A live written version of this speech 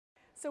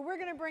So we're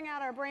going to bring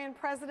out our brand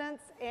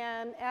presidents,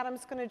 and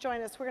Adam's going to join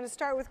us. We're going to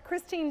start with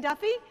Christine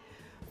Duffy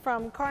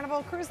from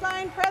Carnival Cruise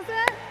Line,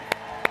 president.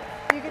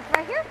 You get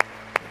right here.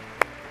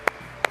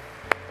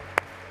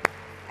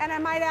 And I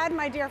might add,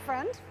 my dear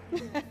friend,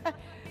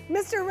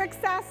 Mr. Rick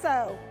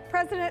Sasso,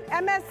 president,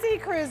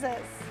 MSC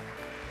Cruises.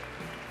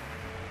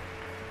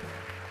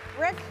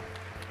 Rick,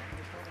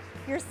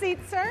 your seat,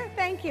 sir.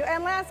 Thank you.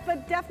 And last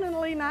but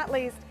definitely not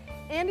least,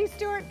 Andy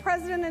Stuart,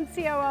 president and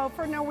COO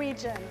for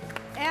Norwegian.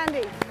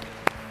 Andy.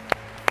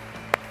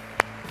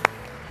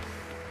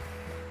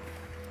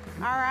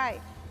 All right,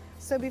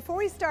 so before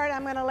we start,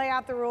 I'm going to lay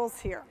out the rules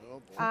here.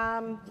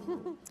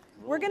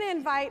 We're going to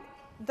invite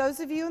those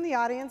of you in the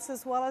audience,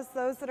 as well as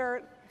those that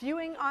are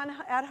viewing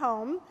at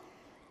home,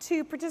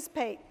 to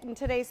participate in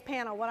today's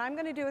panel. What I'm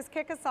going to do is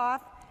kick us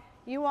off.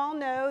 You all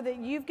know that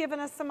you've given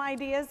us some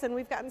ideas, and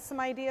we've gotten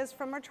some ideas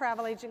from our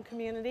travel agent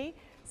community.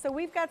 So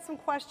we've got some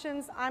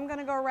questions. I'm going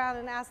to go around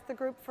and ask the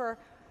group for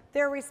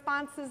their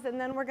responses, and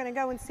then we're going to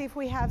go and see if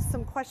we have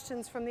some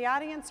questions from the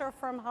audience or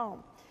from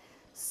home.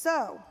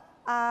 So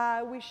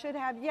we should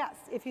have, yes,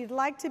 if you'd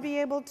like to be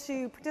able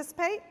to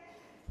participate,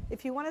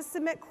 if you want to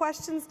submit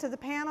questions to the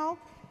panel,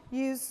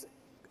 use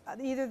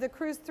either the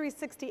Cruise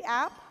 360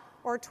 app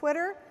or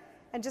Twitter,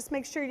 and just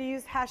make sure to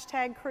use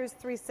hashtag Cruise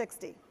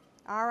 360.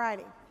 All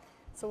righty,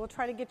 so we'll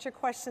try to get your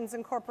questions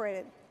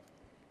incorporated.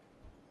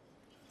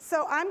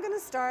 So I'm going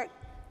to start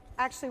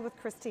actually with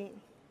Christine.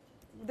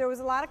 There was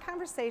a lot of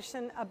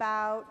conversation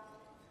about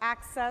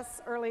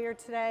access earlier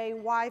today,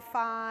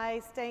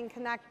 Wi-Fi, staying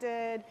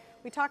connected.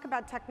 We talk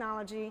about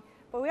technology,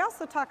 but we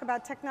also talk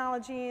about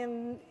technology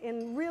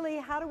in really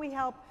how do we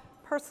help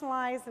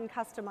personalize and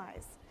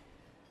customize.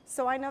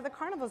 So I know the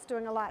Carnival's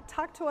doing a lot.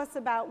 Talk to us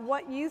about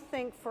what you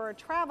think for a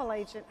travel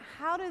agent.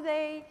 How do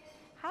they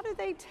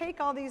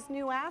take all these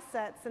new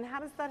assets, and how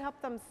does that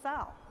help them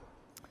sell?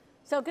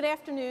 So good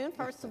afternoon,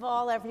 first of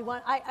all,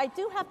 everyone. I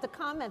do have to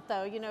comment,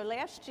 though. You know,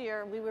 last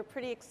year we were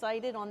pretty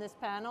excited on this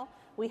panel.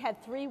 We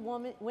had 3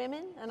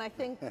 women, and I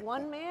think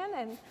 1 man,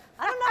 and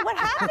I don't know what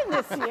happened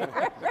this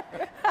year.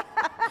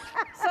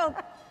 So,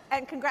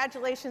 and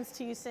congratulations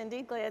to you,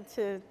 Cindy. Glad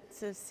to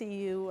see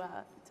you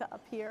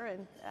up here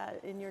and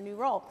in your new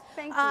role.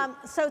 Thank you.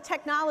 So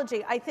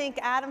technology, I think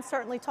Adam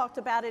certainly talked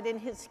about it in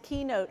his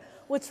keynote.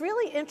 What's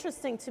really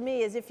interesting to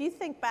me is if you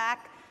think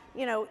back,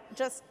 you know,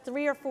 just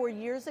 3 or 4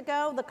 years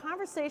ago, the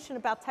conversation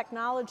about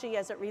technology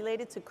as it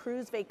related to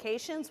cruise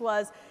vacations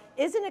was,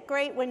 isn't it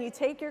great when you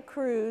take your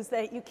cruise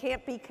that you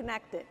can't be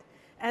connected?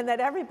 And that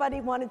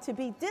everybody wanted to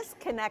be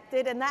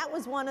disconnected, and that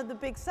was one of the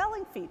big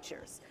selling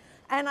features.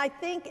 And I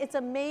think it's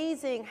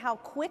amazing how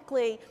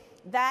quickly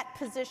that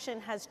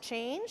position has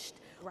changed,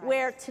 right,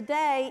 where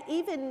today,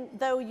 even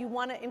though you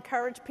want to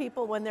encourage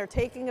people when they're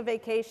taking a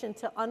vacation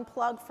to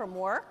unplug from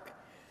work,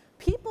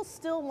 people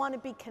still want to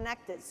be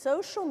connected.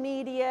 Social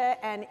media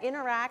and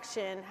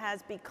interaction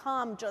has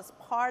become just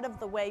part of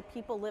the way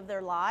people live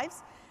their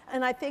lives.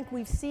 And I think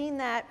we've seen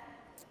that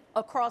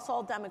across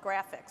all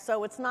demographics.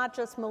 So it's not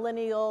just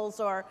millennials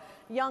or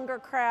younger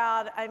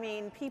crowd. I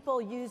mean,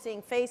 people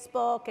using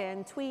Facebook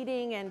and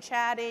tweeting and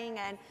chatting.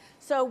 And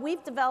so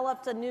we've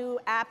developed a new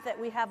app that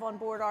we have on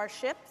board our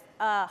ship,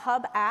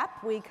 Hub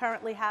app. We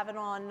currently have it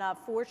on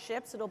 4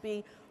 ships. It'll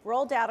be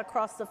rolled out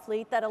across the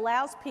fleet that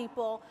allows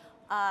people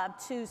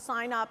to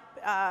sign up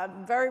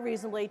very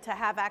reasonably to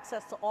have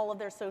access to all of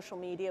their social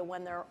media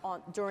when they're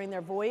during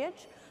their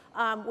voyage.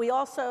 We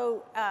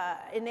also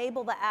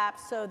enable the app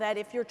so that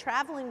if you're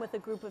traveling with a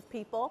group of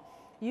people,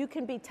 you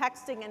can be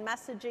texting and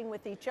messaging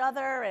with each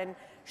other and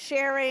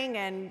sharing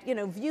and, you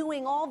know,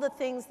 viewing all the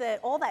things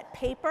all that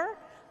paper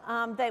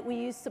that we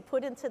used to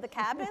put into the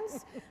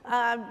cabins,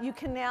 you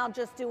can now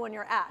just do on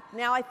your app.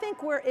 Now, I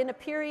think we're in a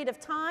period of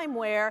time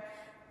where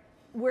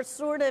we're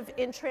sort of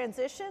in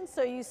transition,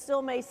 so you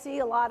still may see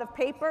a lot of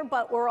paper,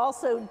 but we're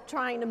also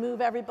trying to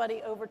move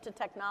everybody over to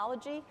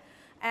technology.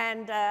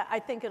 And I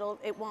think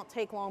it won't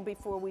take long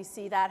before we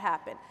see that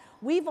happen.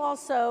 We've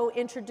also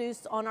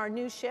introduced on our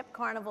new ship,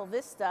 Carnival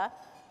Vista,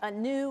 a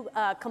new,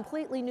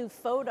 completely new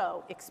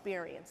photo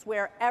experience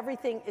where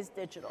everything is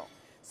digital.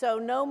 So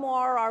no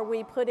more are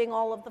we putting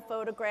all of the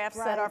photographs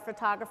that our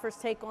photographers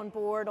take on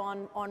board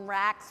on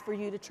racks for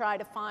you to try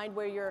to find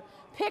where your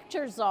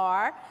pictures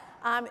are.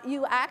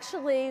 You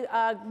actually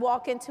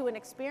walk into an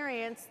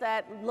experience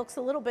that looks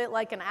a little bit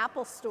like an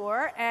Apple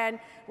store, and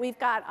we've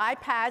got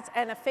iPads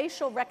and a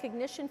facial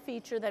recognition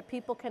feature that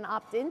people can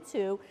opt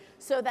into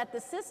so that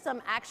the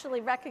system actually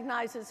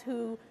recognizes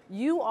who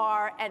you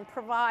are and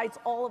provides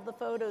all of the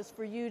photos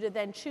for you to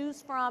then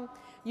choose from.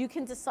 You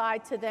can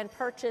decide to then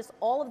purchase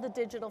all of the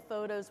digital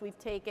photos we've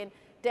taken,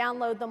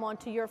 download them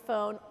onto your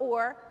phone,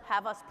 or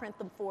have us print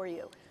them for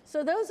you.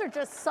 So those are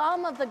just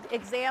some of the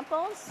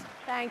examples.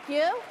 Thank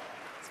you.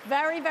 It's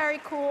very, very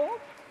cool.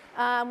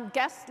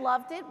 Guests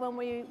loved it when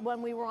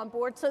we were on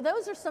board. So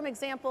those are some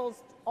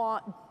examples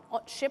on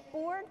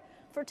shipboard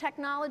for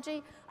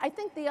technology. I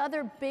think the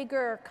other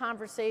bigger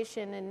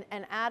conversation,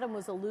 and Adam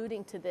was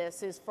alluding to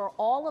this, is for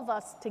all of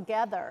us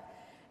together.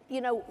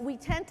 You know, we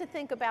tend to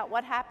think about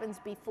what happens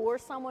before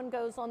someone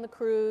goes on the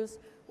cruise,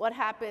 what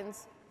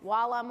happens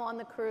while I'm on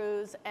the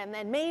cruise, and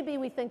then maybe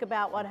we think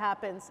about what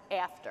happens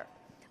after.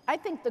 I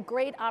think the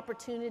great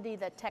opportunity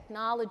that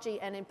technology,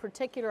 and in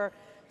particular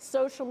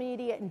social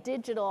media and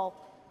digital,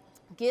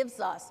 gives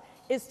us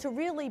is to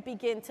really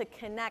begin to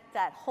connect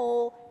that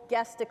whole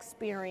guest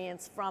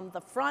experience from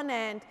the front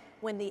end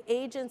when the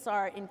agents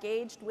are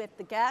engaged with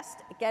the guest,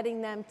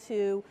 getting them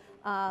to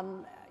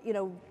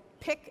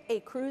pick a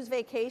cruise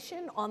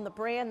vacation on the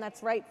brand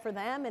that's right for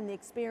them and the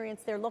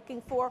experience they're looking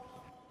for,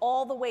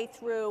 all the way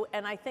through.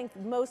 And I think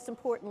most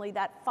importantly,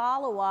 that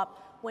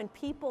follow-up when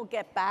people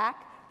get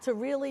back to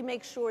really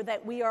make sure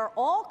that we are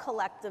all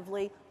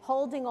collectively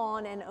holding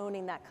on and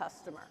owning that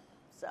customer.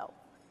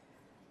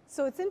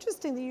 So it's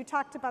interesting that you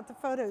talked about the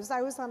photos.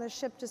 I was on a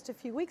ship just a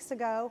few weeks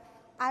ago.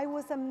 I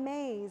was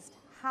amazed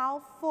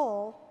how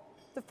full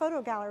the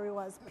photo gallery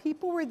was.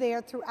 People were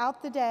there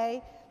throughout the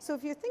day. So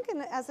if you're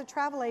thinking as a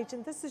travel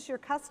agent, this is your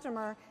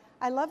customer,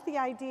 I love the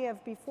idea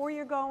of before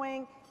you're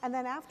going and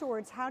then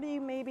afterwards, how do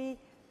you maybe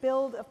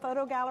build a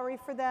photo gallery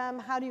for them?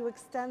 How do you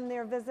extend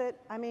their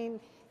visit? I mean,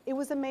 it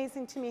was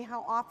amazing to me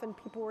how often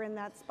people were in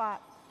that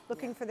spot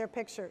looking for their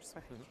pictures.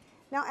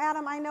 Now,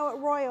 Adam, I know at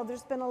Royal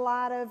there's been a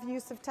lot of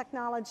use of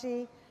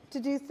technology to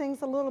do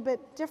things a little bit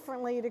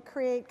differently to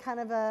create kind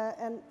of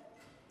an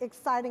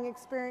exciting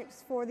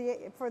experience for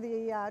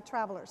the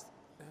travelers.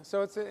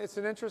 So it's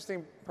an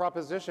interesting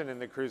proposition in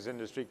the cruise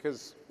industry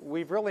because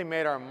we've really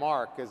made our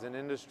mark as an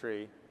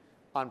industry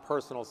on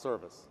personal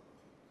service.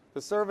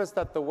 The service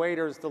that the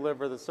waiters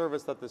deliver, the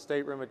service that the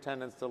stateroom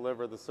attendants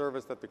deliver, the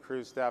service that the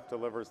cruise staff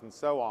delivers, and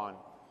so on,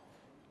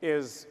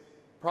 is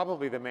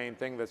probably the main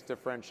thing that's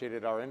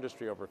differentiated our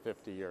industry over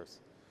 50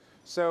 years.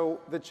 So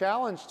the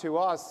challenge to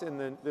us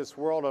in this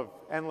world of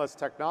endless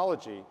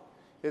technology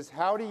is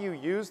how do you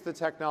use the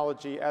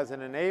technology as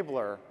an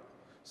enabler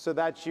so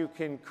that you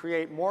can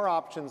create more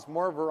options,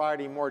 more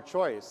variety, more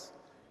choice,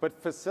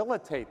 but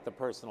facilitate the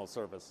personal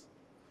service.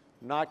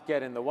 Not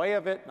get in the way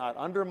of it, not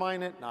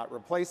undermine it, not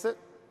replace it.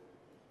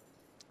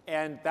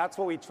 And that's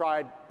what we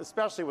tried,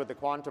 especially with the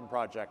Quantum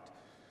project.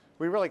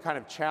 We really kind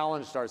of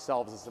challenged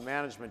ourselves as a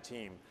management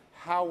team.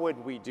 How would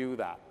we do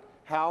that?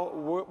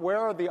 Where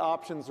are the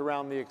options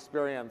around the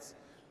experience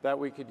that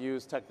we could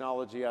use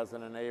technology as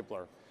an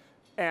enabler?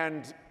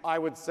 And I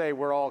would say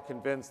we're all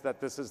convinced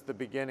that this is the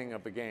beginning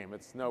of the game.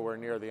 It's nowhere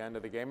near the end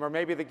of the game. Or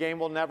maybe the game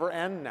will never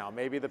end now.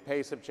 Maybe the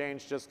pace of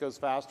change just goes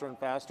faster and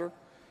faster.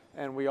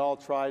 And we all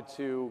try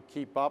to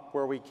keep up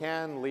where we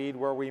can, lead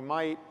where we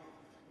might,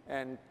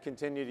 and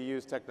continue to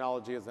use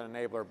technology as an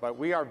enabler. But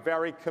we are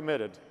very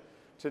committed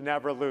to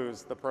never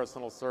lose the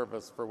personal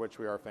service for which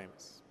we are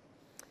famous.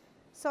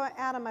 So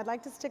Adam, I'd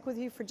like to stick with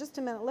you for just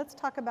a minute. Let's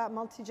talk about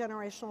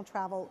multi-generational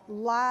travel. A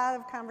lot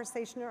of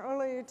conversation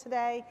earlier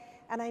today,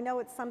 and I know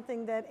it's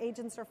something that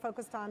agents are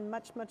focused on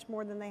much, much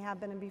more than they have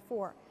been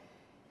before.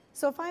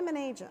 So if I'm an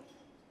agent,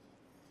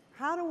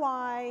 how do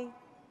I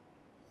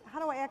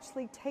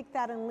actually take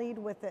that and lead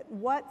with it?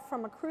 What,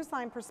 from a cruise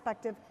line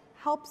perspective,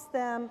 helps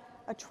them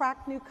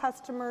attract new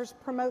customers,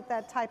 promote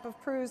that type of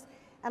cruise?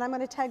 And I'm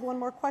going to tag one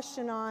more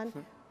question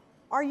on.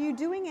 Are you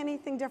doing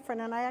anything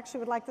different? And I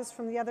actually would like this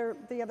from the other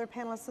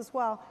panelists as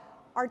well.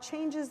 Are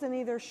changes in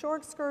either shore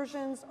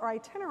excursions or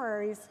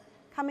itineraries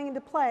coming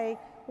into play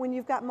when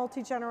you've got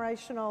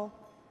multi-generational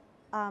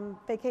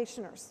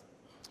vacationers?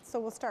 So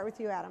we'll start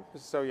with you, Adam.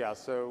 So yeah,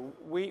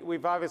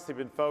 we've obviously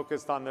been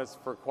focused on this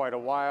for quite a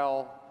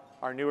while.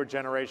 Our newer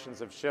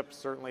generations of ships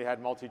certainly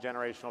had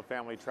multi-generational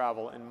family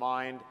travel in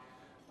mind.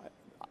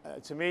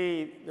 To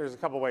me, there's a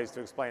couple ways to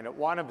explain it.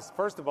 One is,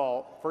 first of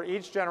all, for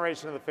each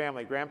generation of the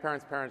family,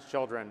 grandparents, parents,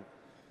 children,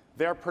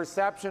 their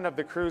perception of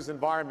the cruise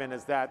environment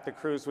is that the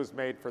cruise was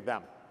made for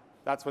them.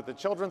 That's what the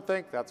children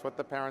think, that's what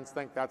the parents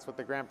think, that's what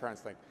the grandparents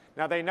think.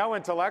 Now, they know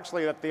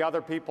intellectually that the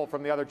other people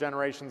from the other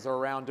generations are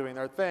around doing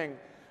their thing,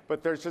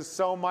 but there's just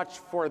so much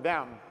for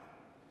them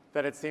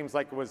that it seems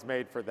like it was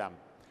made for them.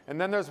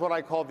 And then there's what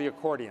I call the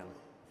accordion.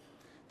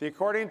 The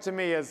accordion to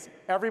me is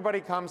everybody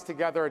comes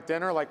together at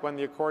dinner like when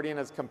the accordion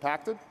is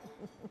compacted,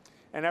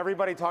 and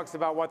everybody talks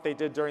about what they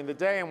did during the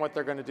day and what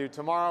they're going to do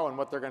tomorrow and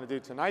what they're going to do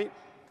tonight.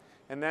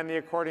 And then the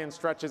accordion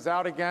stretches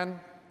out again,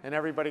 and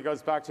everybody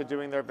goes back to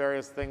doing their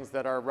various things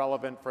that are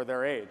relevant for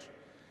their age.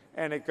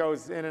 And it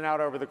goes in and out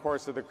over the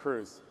course of the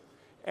cruise.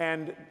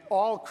 And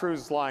all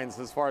cruise lines,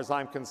 as far as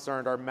I'm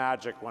concerned, are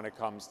magic when it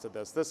comes to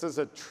this. This is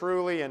a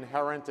truly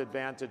inherent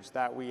advantage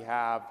that we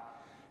have.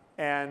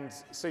 And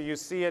so you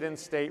see it in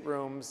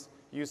staterooms,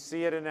 you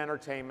see it in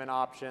entertainment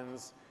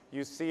options,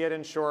 you see it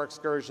in shore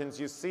excursions,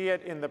 you see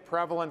it in the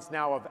prevalence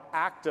now of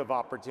active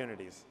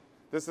opportunities.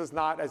 This is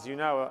not, as you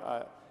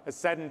know, a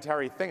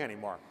sedentary thing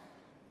anymore.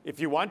 If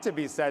you want to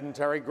be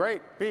sedentary,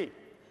 great, be.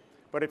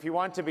 But if you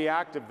want to be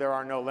active, there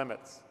are no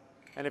limits.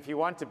 And if you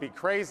want to be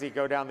crazy,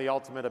 go down the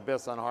ultimate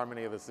abyss on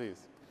Harmony of the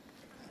Seas.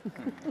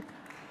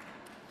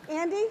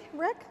 Andy,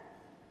 Rick?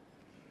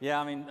 Yeah,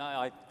 I mean,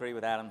 I agree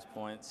with Adam's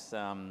points.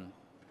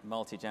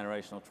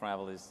 Multi-generational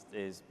travel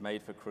is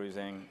made for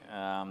cruising.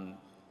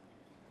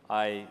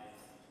 I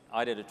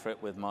did a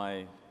trip with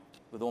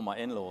all my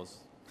in-laws,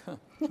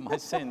 my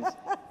sins,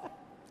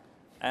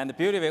 And the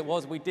beauty of it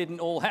was we didn't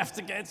all have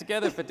to get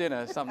together for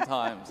dinner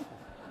sometimes.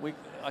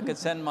 I could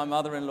send my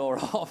mother-in-law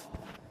off.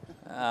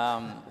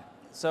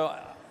 So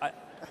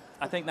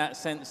I think that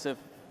sense of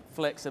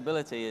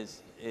flexibility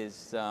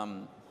is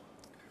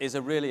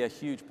really a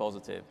huge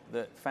positive,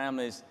 that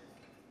families,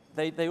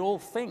 they all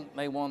think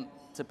they want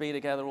to be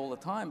together all the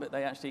time, but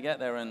they actually get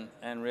there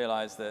and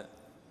realize that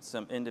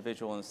some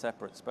individual and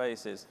separate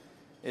space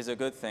is a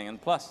good thing.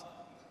 And plus,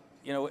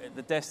 you know,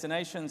 the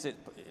destinations,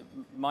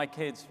 my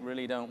kids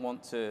really don't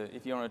want to,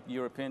 if you're on a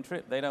European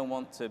trip, they don't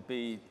want to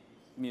be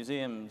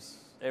museums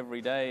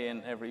every day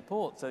in every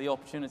port. So the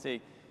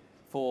opportunity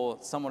for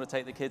someone to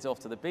take the kids off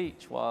to the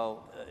beach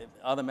while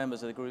other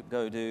members of the group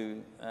go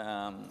do,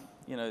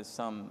 you know,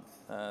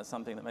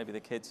 something that maybe the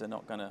kids are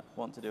not going to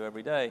want to do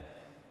every day,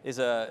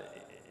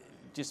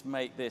 just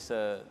make this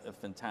a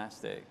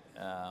fantastic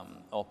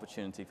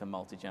opportunity for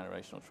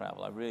multi-generational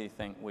travel. I really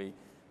think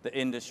the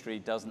industry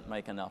doesn't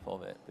make enough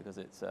of it because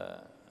it's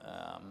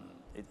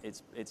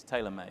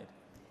tailor-made.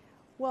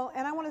 Well,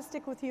 and I want to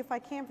stick with you if I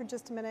can for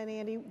just a minute,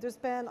 Andy. There's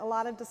been a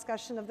lot of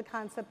discussion of the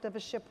concept of a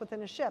ship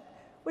within a ship,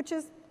 which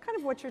is kind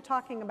of what you're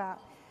talking about.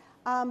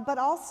 But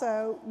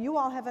also, you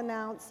all have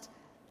announced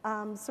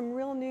some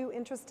real new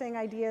interesting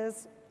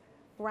ideas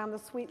around the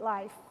suite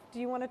life. Do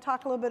you want to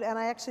talk a little bit? And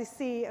I actually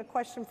see a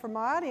question from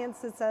our audience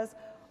that says,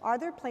 are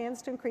there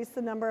plans to increase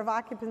the number of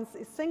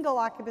single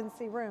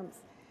occupancy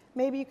rooms?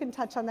 Maybe you can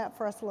touch on that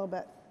for us a little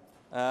bit.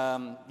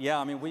 Yeah,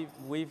 I mean,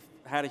 we've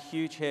had a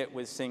huge hit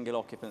with single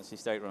occupancy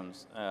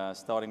staterooms,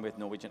 starting with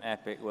Norwegian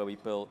Epic, where we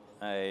built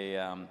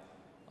a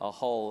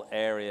whole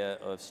area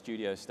of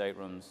studio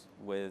staterooms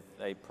with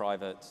a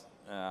private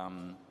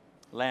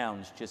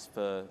lounge just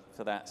for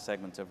that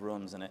segment of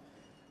rooms, and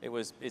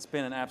it's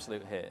been an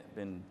absolute hit.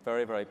 Been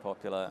very, very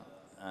popular.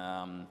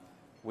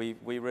 We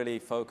really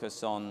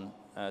focus on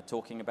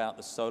talking about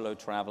the solo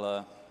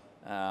traveler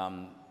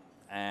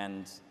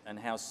and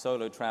how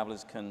solo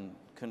travelers can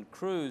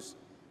cruise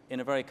in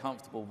a very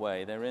comfortable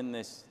way. They're in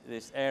this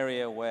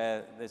area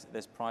where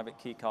there's private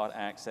key card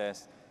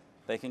access.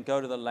 They can go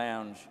to the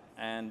lounge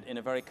and in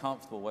a very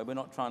comfortable way. We're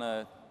not trying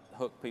to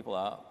hook people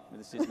up.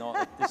 This is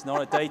not it's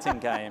not a dating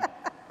game.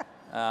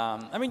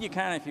 I mean, you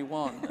can if you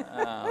want.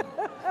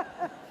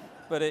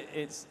 But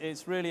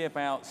it's really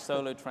about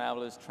solo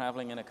travelers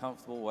traveling in a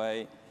comfortable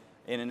way,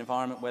 in an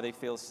environment where they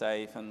feel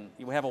safe. And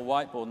we have a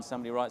whiteboard, and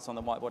somebody writes on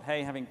the whiteboard,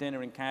 "Hey, having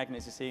dinner in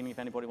Cagney's this evening if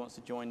anybody wants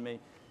to join me."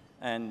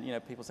 And you know,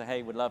 people say,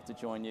 "Hey, we'd love to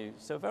join you."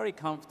 So a very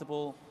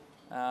comfortable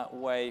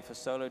way for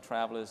solo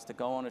travelers to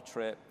go on a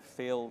trip,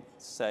 feel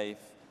safe,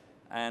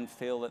 and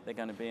feel that they're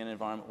going to be in an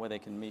environment where they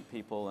can meet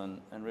people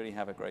and really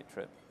have a great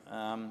trip.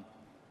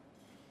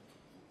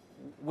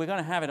 We're going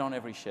to have it on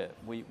every ship.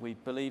 We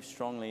believe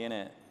strongly in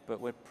it, but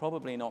we're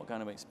probably not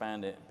going to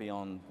expand it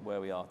beyond where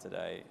we are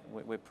today.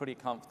 We're pretty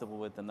comfortable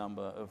with the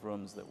number of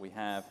rooms that we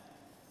have,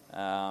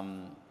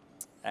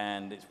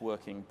 and it's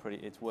working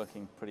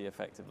pretty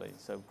effectively.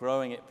 So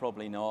growing it,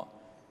 probably not,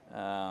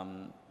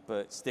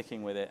 but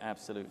sticking with it,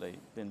 absolutely.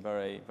 Been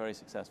very, very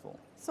successful.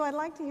 So I'd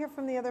like to hear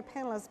from the other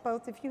panelists,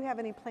 both if you have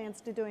any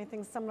plans to do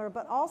anything similar,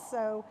 but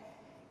also,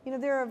 you know,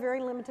 there are a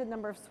very limited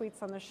number of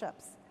suites on the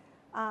ships.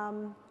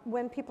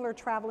 When people are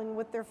traveling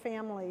with their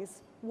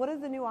families, what are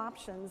the new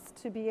options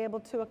to be able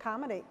to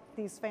accommodate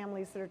these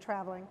families that are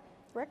traveling?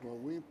 Rick?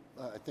 Well,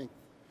 I think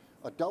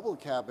a double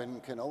cabin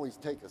can always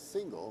take a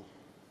single,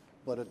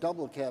 but a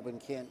double cabin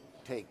can't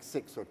take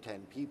 6 or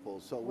 10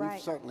 people. So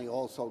we've certainly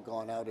also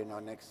gone out in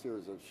our next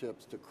series of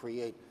ships to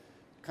create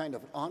kind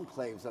of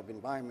enclaves of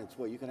environments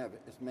where you can have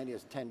as many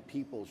as 10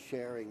 people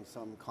sharing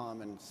some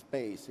common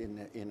space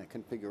in a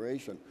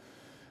configuration.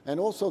 And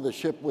also the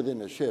ship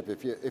within a ship.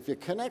 If you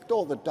connect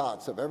all the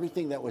dots of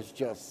everything that was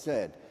just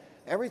said,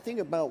 everything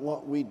about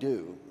what we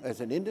do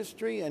as an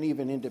industry and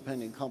even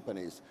independent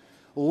companies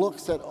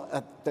looks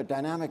at the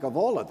dynamic of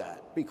all of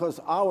that,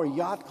 because our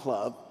yacht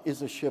club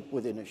is a ship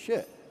within a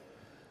ship.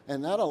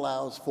 And that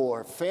allows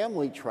for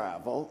family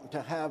travel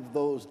to have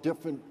those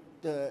different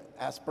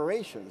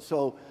aspirations.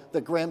 So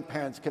the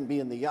grandparents can be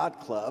in the yacht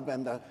club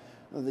and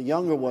the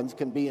younger ones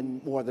can be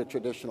in more of the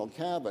traditional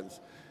cabins.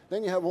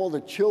 Then you have all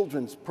the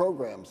children's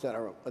programs that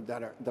are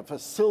the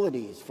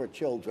facilities for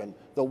children,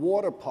 the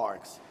water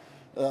parks,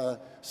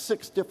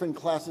 6 different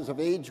classes of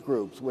age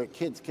groups where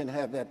kids can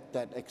have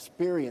that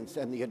experience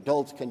and the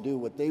adults can do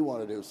what they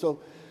want to do.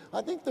 So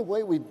I think the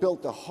way we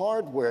built the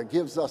hardware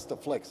gives us the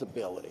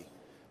flexibility.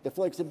 The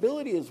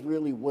flexibility is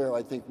really where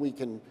I think we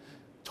can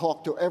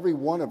talk to every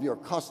one of your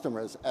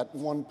customers at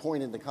one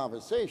point in the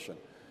conversation,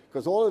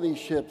 because all of these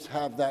ships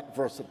have that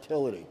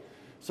versatility.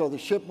 So the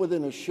ship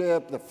within a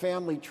ship, the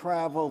family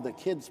travel, the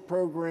kids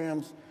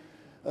programs,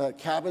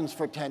 cabins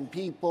for 10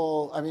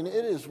 people. I mean,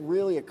 it is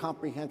really a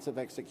comprehensive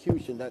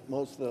execution that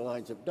most of the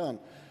lines have done.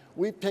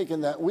 We've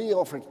taken that, we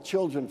offer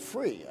children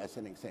free as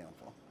an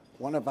example.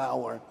 One of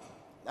our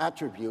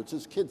attributes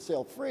is kids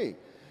sail free.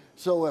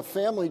 So if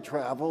family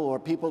travel or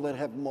people that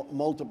have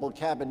multiple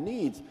cabin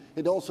needs,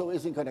 it also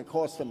isn't going to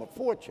cost them a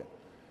fortune.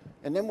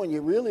 And then when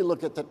you really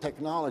look at the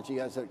technology,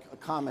 as a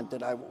comment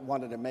that I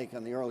wanted to make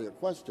on the earlier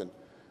question,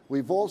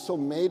 We've also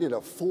made it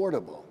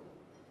affordable.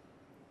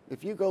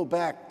 If you go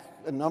back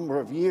a number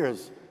of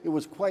years, it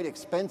was quite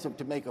expensive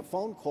to make a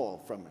phone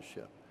call from a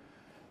ship.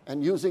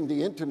 And using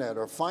the internet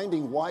or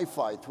finding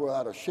Wi-Fi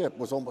throughout a ship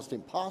was almost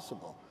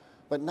impossible.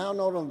 But now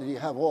not only do you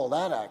have all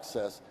that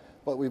access,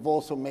 but we've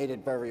also made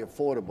it very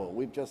affordable.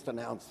 We've just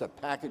announced that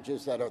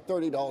packages that are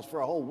 $30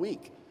 for a whole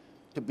week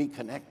to be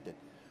connected.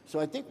 So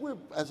I think we're,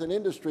 as an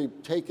industry,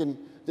 taking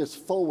this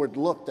forward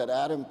look that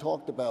Adam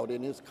talked about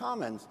in his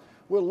comments.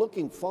 We're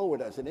looking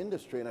forward as an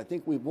industry, and I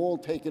think we've all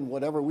taken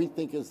whatever we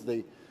think is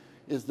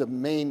the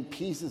main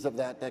pieces of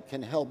that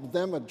can help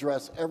them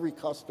address every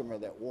customer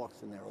that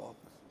walks in their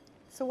office.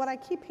 So what I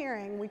keep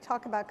hearing, we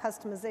talk about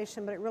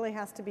customization, but it really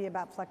has to be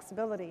about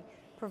flexibility,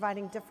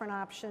 providing different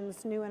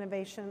options, new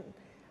innovation.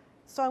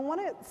 So I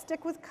want to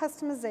stick with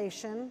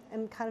customization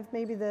and kind of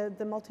maybe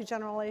the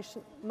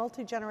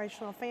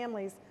multi-generational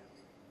families.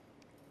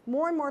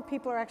 More and more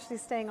people are actually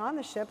staying on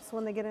the ships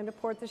when they get into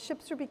port. The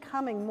ships are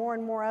becoming more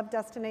and more of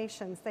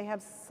destinations. They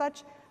have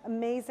such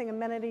amazing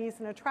amenities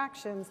and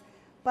attractions,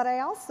 but I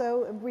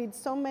also read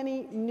so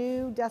many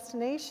new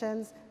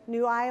destinations,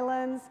 new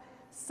islands.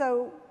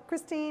 So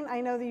Christine,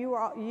 I know that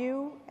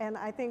you and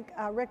I think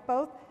Rick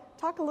both,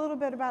 talk a little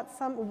bit about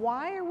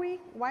why are we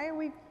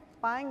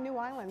buying new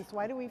islands?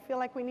 Why do we feel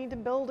like we need to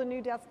build a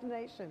new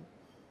destination?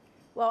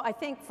 Well, I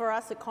think for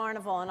us at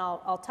Carnival, and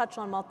I'll touch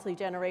on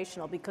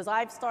multi-generational, because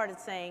I've started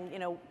saying, you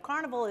know,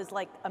 Carnival is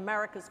like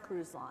America's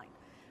cruise line.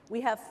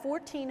 We have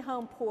 14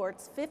 home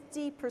ports.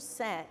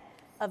 50%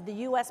 of the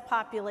US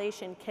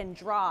population can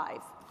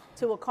drive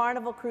to a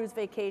Carnival cruise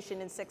vacation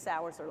in 6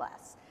 hours or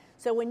less.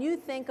 So when you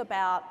think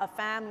about a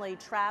family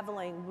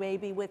traveling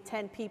maybe with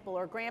 10 people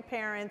or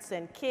grandparents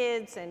and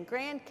kids and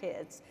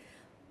grandkids,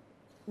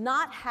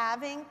 not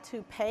having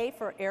to pay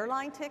for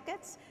airline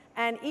tickets,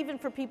 and even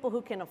for people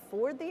who can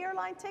afford the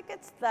airline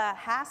tickets, the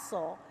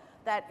hassle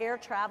that air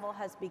travel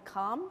has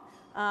become,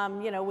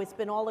 you know, it's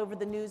been all over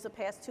the news the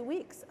past 2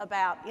 weeks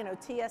about, you know,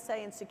 TSA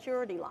and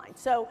security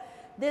lines. So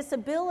this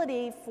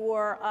ability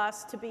for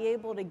us to be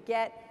able to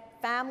get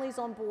families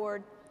on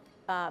board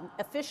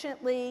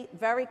efficiently,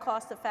 very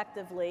cost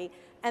effectively.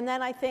 And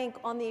then I think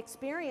on the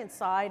experience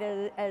side,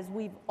 as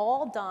we've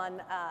all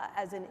done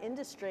as an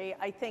industry,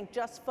 I think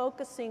just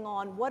focusing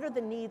on what are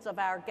the needs of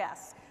our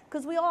guests.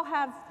 Because we all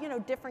have, you know,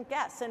 different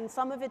guests, and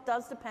some of it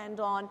does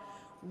depend on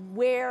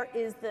where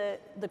is the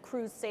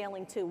cruise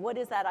sailing to, what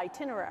is that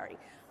itinerary.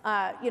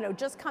 You know,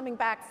 just coming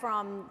back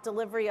from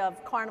delivery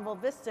of Carnival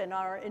Vista in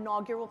our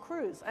inaugural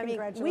cruise. I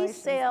mean, we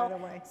sail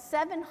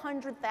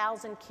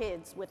 700,000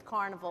 kids with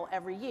Carnival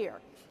every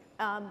year.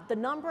 The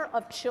number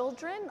of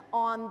children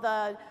on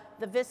the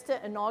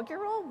Vista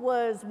inaugural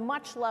was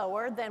much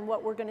lower than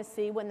what we're going to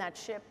see when that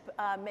ship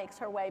makes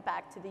her way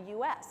back to the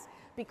US,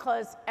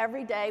 because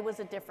every day was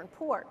a different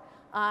port.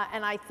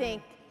 And I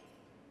think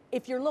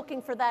if you're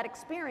looking for that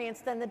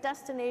experience, then the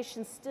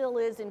destination still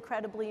is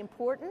incredibly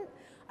important.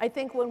 I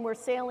think when we're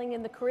sailing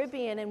in the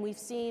Caribbean, and we've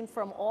seen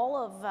from all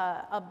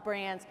of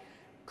brands,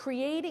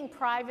 creating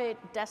private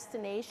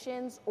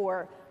destinations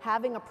or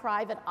having a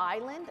private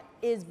island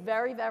is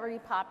very, very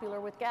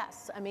popular with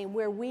guests. I mean,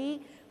 where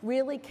we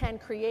really can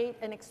create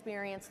an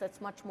experience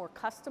that's much more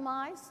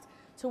customized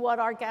to what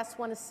our guests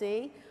want to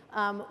see.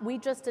 We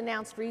just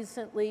announced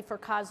recently for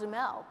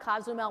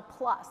Cozumel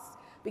Plus,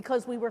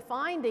 because we were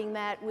finding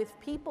that with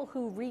people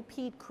who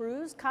repeat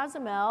cruise,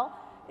 Cozumel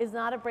is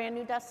not a brand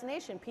new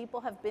destination.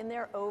 People have been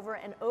there over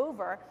and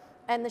over,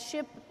 and the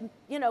ship,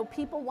 you know,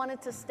 people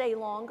wanted to stay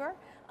longer.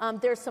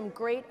 There's some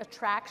great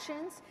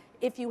attractions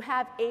if you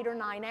have 8 or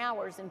 9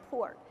 hours in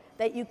port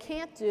that you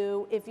can't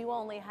do if you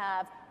only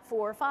have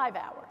 4 or 5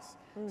 hours.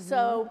 Mm-hmm.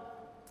 So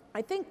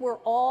I think we're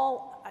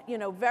all, you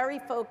know, very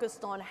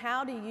focused on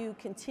how do you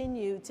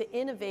continue to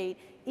innovate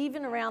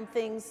even around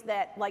things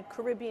that, like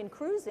Caribbean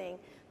cruising,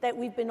 that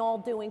we've been all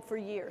doing for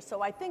years.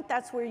 So I think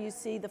that's where you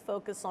see the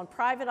focus on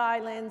private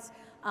islands,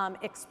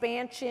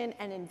 expansion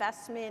and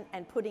investment,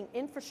 and putting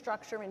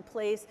infrastructure in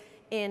place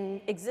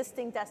in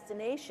existing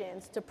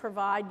destinations to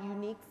provide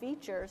unique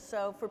features.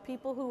 So for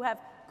people who have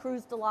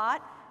cruised a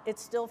lot,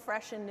 it's still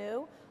fresh and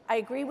new. I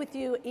agree with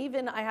you.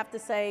 Even, I have to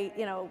say,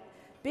 you know,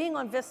 being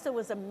on Vista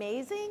was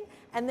amazing,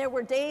 and there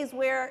were days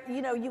where,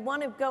 you know, you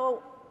want to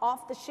go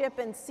off the ship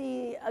and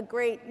see a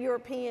great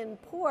European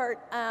port,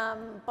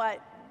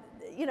 but,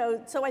 you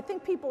know, so I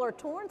think people are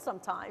torn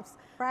sometimes,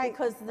 right,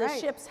 because the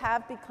ships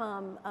have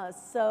become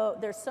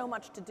there's so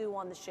much to do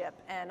on the ship,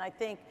 and I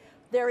think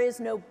there is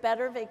no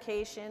better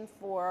vacation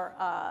for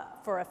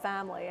a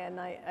family, and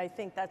I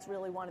think that's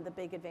really one of the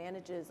big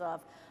advantages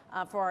of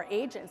for our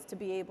agents to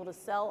be able to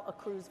sell a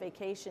cruise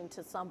vacation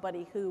to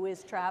somebody who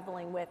is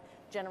traveling with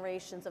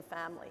generations of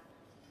family.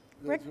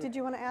 Rick, did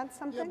you want to add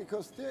something? Yeah,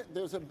 because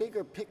there's a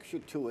bigger picture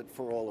to it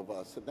for all of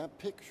us, and that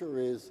picture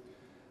is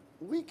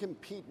we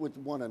compete with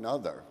one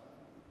another,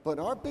 but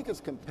our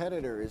biggest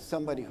competitor is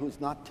somebody who's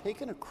not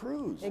taken a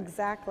cruise.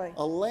 Exactly.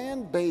 A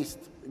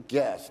land-based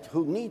guest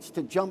who needs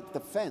to jump the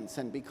fence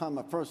and become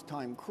a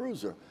first-time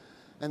cruiser.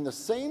 And the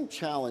same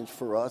challenge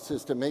for us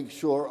is to make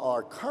sure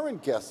our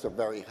current guests are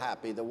very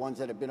happy, the ones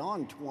that have been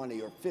on 20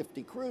 or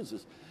 50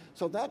 cruises.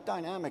 So that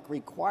dynamic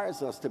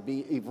requires us to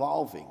be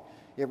evolving.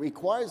 It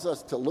requires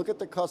us to look at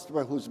the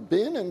customer who's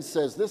been and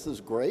says, this is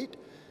great,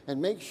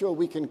 and make sure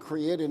we can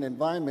create an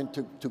environment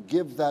to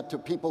give that to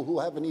people who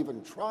haven't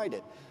even tried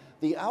it.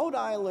 The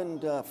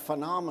out-island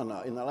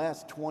phenomena in the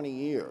last 20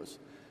 years,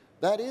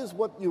 that is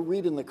what you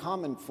read in the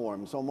comment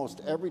forums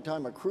almost every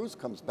time a cruise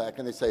comes back,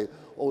 and they say,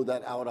 oh,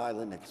 that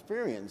out-island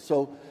experience.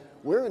 So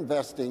we're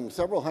investing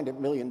several $100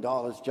 million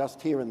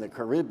just here in the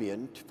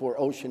Caribbean for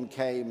Ocean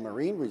Cay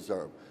Marine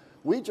Reserve.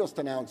 We just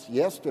announced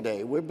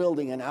yesterday we're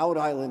building an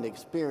out-island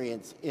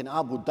experience in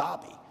Abu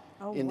Dhabi,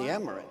 in the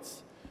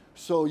Emirates.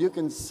 So you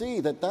can see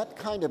that that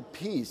kind of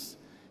piece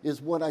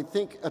is what I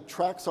think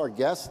attracts our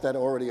guests that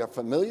already are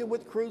familiar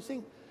with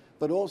cruising,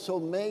 but also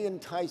may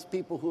entice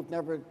people who've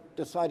never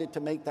decided to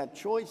make that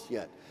choice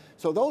yet.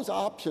 So those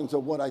options are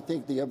what I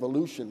think the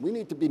evolution. We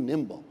need to be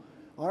nimble.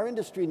 Our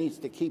industry needs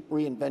to keep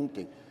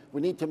reinventing.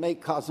 We need to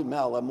make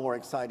Cozumel a more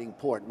exciting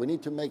port. We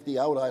need to make the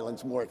out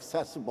islands more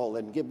accessible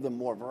and give them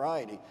more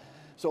variety.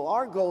 So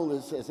our goal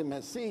is, as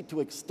MSC, to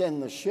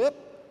extend the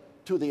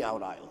ship to the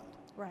out island.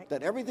 Right.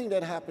 That everything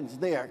that happens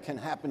there can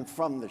happen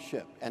from the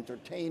ship.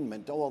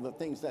 Entertainment, all the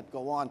things that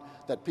go on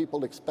that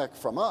people expect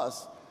from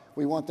us,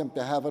 we want them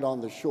to have it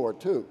on the shore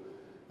too.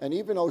 And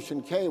even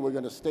Ocean Cay, we're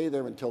going to stay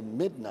there until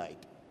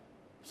midnight.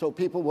 So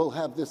people will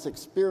have this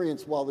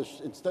experience while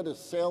instead of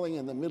sailing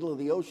in the middle of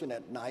the ocean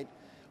at night,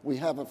 we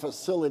have a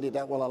facility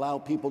that will allow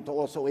people to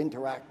also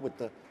interact with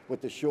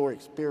the shore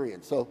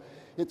experience. So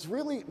it's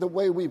really the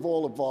way we've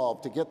all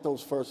evolved to get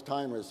those first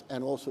timers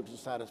and also to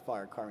satisfy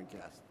our current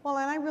guests. Well,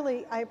 and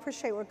I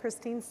appreciate what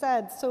Christine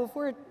said. So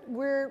if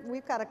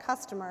we've got a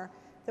customer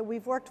that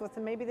we've worked with,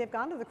 and maybe they've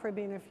gone to the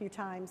Caribbean a few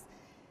times,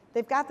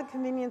 they've got the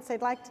convenience,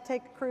 they'd like to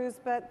take a cruise,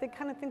 but they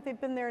kind of think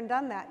they've been there and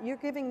done that. You're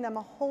giving them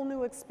a whole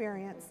new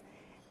experience.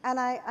 And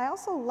I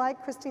also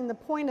like, Christine, the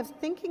point of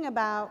thinking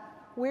about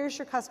where's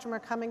your customer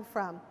coming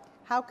from?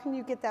 How can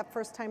you get that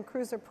first-time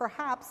cruiser?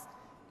 Perhaps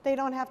they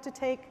don't have to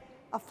take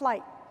a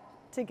flight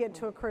to get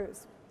to a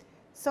cruise.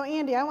 So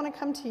Andy, I want to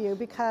come to you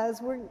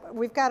because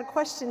we've got a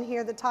question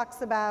here that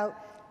talks about,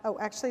 oh,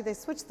 actually they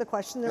switched the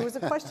question. There was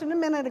a question a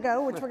minute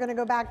ago, which we're going to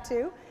go back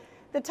to,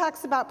 that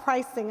talks about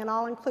pricing and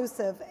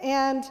all-inclusive.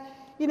 And,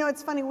 you know,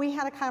 it's funny, we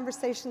had a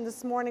conversation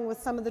this morning with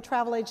some of the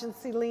travel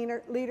agency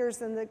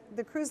leaders and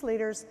the cruise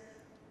leaders.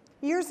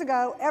 Years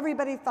ago,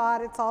 everybody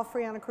thought it's all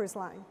free on a cruise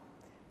line.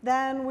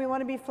 Then we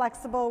want to be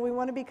flexible, we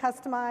want to be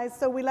customized,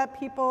 so we let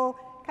people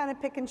kind of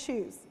pick and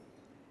choose.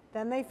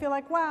 Then they feel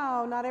like,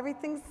 wow, not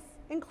everything's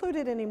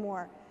included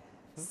anymore.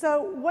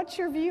 So what's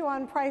your view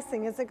on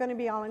pricing? Is it going to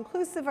be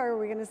all-inclusive, or are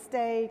we going to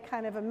stay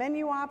kind of a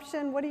menu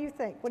option? What do you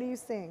think? What are you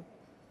seeing?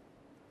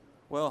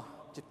 Well,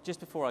 just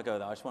before I go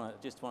there, I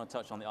just want to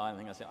touch on the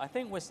island thing. I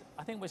think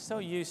we're so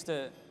used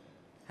to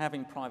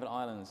having private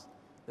islands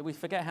that we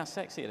forget how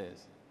sexy it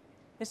is.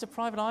 It's a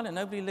private island.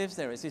 Nobody lives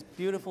there. It's this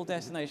beautiful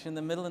destination in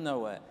the middle of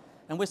nowhere.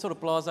 And we're sort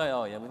of blasé,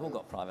 oh yeah, we've all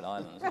got private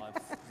islands.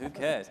 Like, who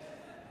cares?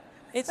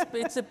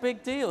 It's a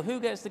big deal. Who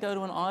gets to go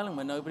to an island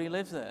where nobody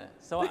lives there?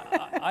 So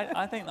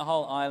I think the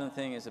whole island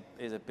thing is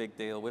a big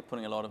deal. We're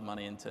putting a lot of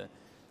money into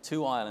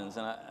 2 islands.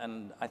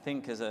 And I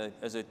think as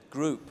a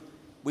group,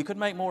 we could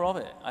make more of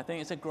it. I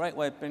think it's a great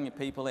way of bringing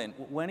people in.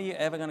 When are you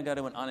ever going to go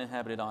to an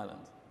uninhabited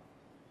island?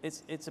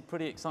 It's a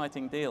pretty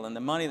exciting deal. And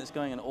the money that's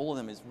going in all of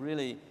them is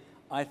really,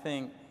 I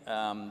think,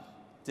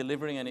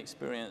 delivering an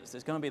experience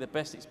that's going to be the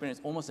best experience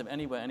almost of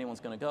anywhere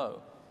anyone's going to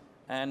go.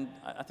 And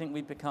I think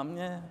we've become,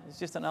 it's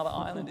just another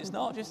island. It's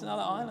not just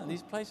another island.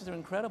 These places are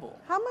incredible.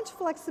 How much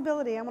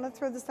flexibility, I want to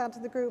throw this out to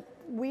the group,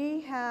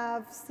 we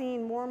have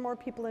seen more and more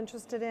people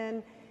interested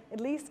in at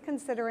least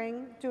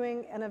considering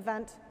doing an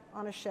event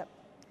on a ship.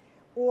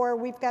 Or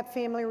we've got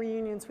family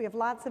reunions. We have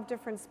lots of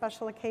different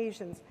special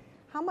occasions.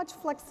 How much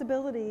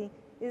flexibility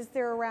is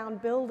there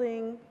around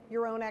building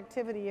your own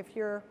activity if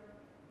you're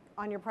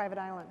on your private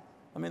island?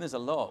 I mean, there's a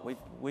lot.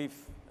 We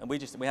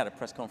had a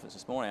press conference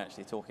this morning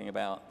actually talking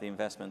about the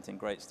investment in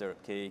Great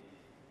Stirrup Cay,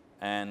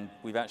 and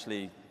we've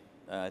actually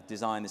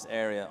designed this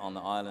area on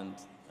the island.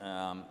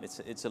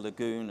 It's a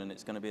lagoon, and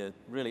it's going to be a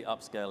really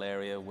upscale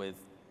area with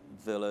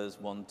villas,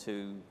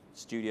 1-2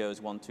 studios,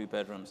 1-2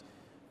 bedrooms.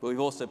 But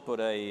we've also put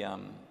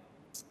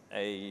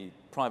a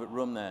private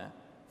room there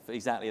for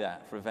exactly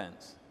that, for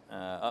events,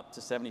 up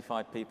to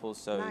 75 people.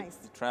 So nice.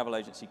 The travel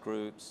agency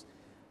groups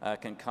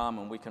can come,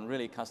 and we can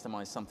really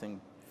customize something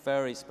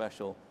very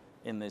special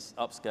in this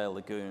upscale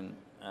lagoon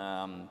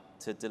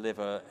to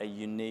deliver a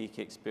unique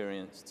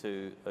experience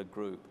to a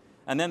group.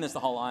 And then there's the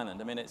whole island.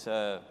 I mean,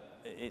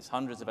 it's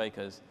hundreds of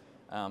acres,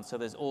 so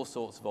there's all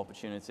sorts of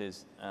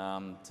opportunities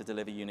to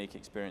deliver unique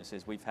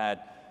experiences. We've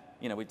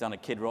done a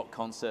Kid Rock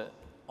concert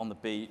on the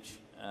beach.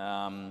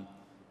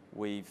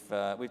 We've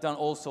done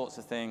all sorts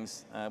of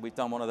things. We've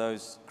done one of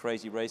those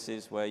crazy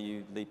races where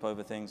you leap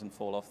over things and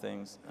fall off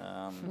things.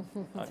 I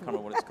can't remember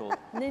what it's called.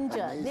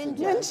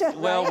 Ninja.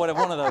 Well, one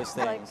of those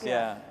things, like,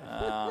 yeah.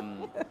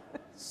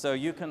 So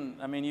you can,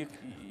 I mean,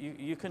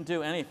 you can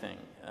do anything.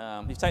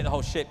 if you take the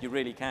whole ship, you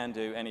really can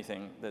do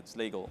anything that's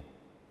legal.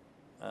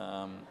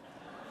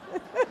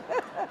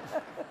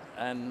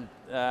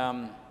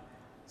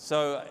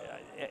 So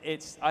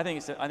I think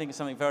it's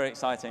something very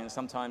exciting. And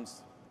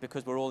sometimes,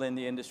 because we're all in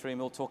the industry and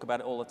we'll talk about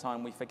it all the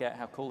time, we forget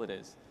how cool it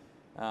is.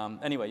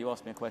 Anyway, you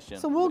asked me a question.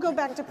 So we'll go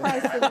back to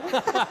pricing.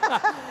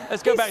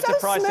 Let's go back to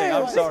pricing. Smooth.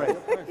 I'm sorry.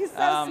 He's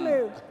so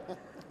smooth.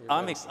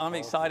 I'm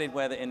excited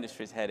where the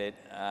industry is headed.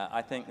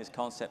 I think this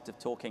concept of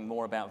talking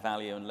more about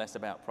value and less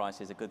about price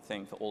is a good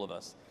thing for all of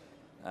us.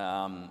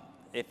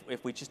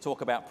 If we just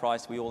talk about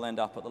price, we all end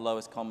up at the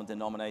lowest common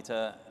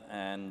denominator,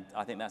 and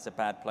I think that's a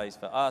bad place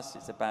for us.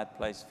 It's a bad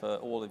place for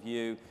all of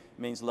you. It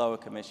means lower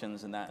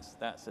commissions, and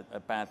that's a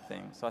bad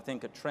thing. So I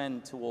think a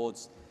trend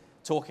towards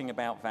talking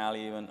about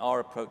value, and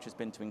our approach has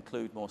been to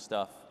include more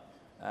stuff,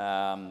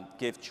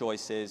 give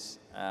choices.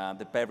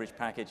 The beverage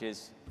package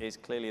is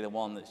clearly the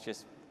one that's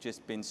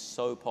just been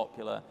so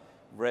popular,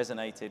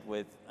 resonated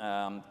with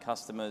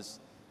customers,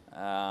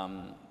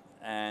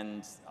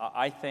 and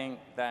I think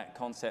that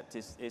concept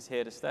is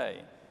here to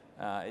stay.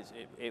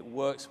 It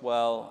works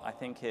well. I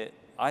think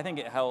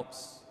it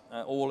helps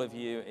all of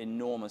you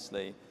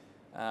enormously,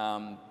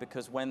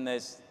 because when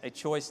there's a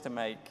choice to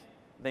make,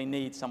 they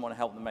need someone to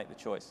help them make the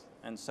choice.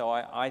 And so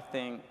I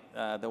think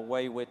the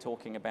way we're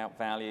talking about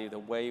value, the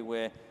way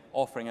we're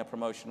offering a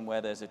promotion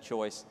where there's a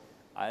choice,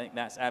 I think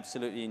that's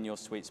absolutely in your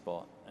sweet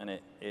spot. And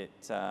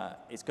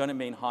it's going to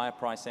mean higher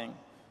pricing,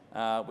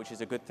 which is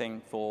a good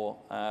thing for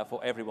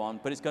everyone,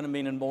 but it's going to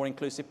mean a more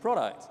inclusive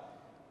product,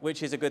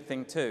 which is a good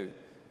thing too.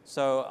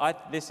 So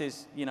this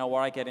is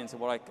where I get into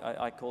what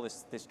I call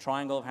this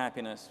triangle of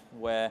happiness,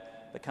 where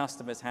the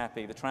customer's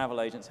happy, the travel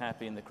agent's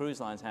happy, and the cruise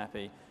line's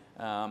happy.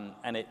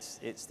 And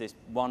it's this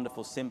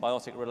wonderful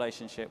symbiotic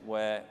relationship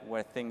where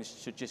things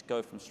should just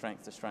go from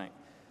strength to strength.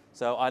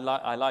 So I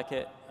like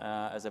it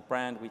as a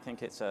brand. We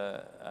think it's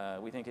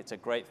a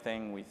great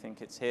thing. We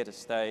think it's here to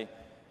stay,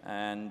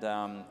 and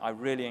I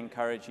really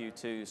encourage you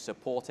to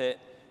support it,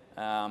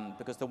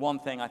 because the one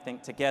thing I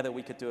think together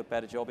we could do a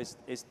better job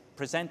is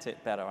present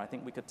it better. I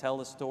think we could tell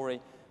the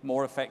story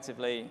more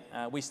effectively.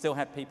 We still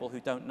have people who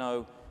don't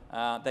know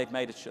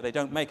they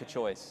don't make a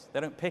choice.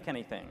 They don't pick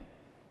anything.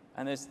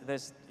 And there's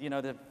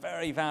the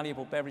very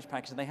valuable beverage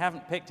package, and they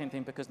haven't picked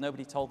anything because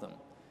nobody told them.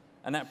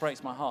 And that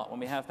breaks my heart when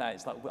we have that.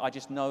 It's like, I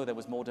just know there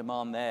was more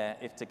demand there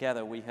if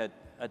together we had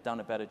done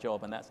a better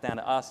job. And that's down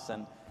to us,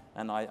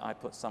 and I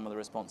put some of the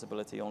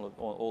responsibility on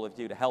all of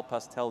you to help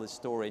us tell this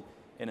story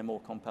in a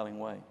more compelling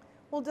way.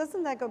 Well,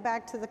 doesn't that go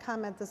back to the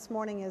comment this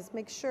morning is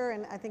make sure,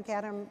 and I think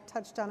Adam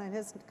touched on it in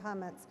his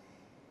comments,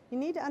 you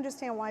need to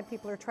understand why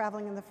people are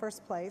traveling in the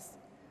first place.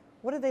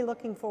 What are they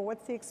looking for?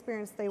 What's the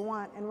experience they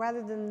want? And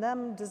rather than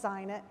them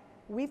design it,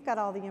 we've got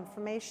all the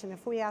information.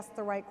 If we ask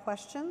the right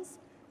questions,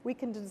 we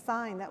can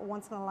design that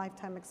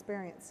once-in-a-lifetime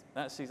experience.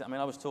 That's exactly. I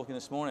mean, I was talking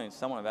this morning to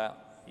someone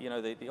about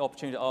the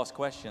opportunity to ask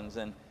questions,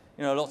 and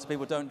lots of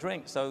people don't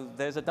drink, so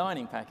there's a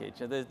dining package.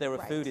 There are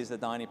right. Food is the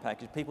dining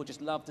package. People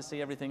just love to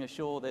see everything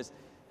ashore. There's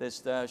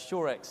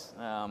Shorex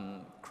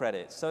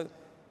credits. So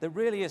there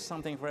really is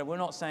something for everyone.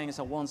 We're not saying it's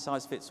a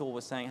one-size-fits-all.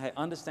 We're saying, hey,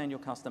 understand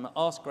your customer,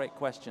 ask great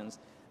questions,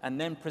 and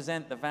then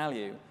present the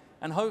value.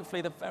 And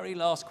hopefully the very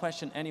last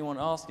question anyone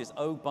asks is,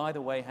 oh, by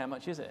the way, how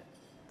much is it?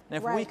 And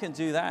if we can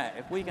do that,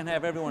 if we can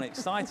have everyone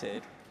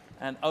excited,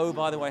 and oh,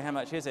 by the way, how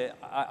much is it,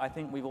 I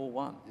think we've all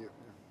won. Yeah.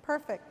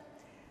 Perfect.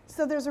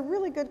 So there's a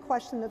really good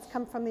question that's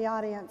come from the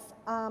audience.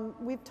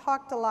 We've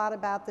talked a lot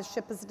about the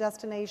ship as a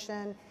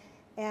destination,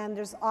 and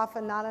there's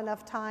often not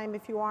enough time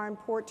if you are in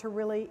port to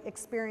really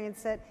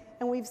experience it.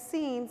 And we've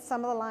seen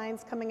some of the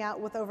lines coming out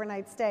with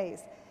overnight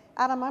stays.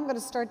 Adam, I'm going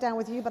to start down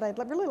with you, but I'd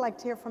really like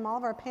to hear from all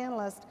of our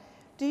panelists.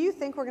 Do you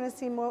think we're going to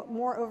see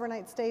more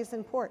overnight stays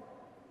in port?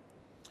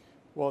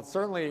 Well, it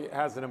certainly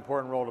has an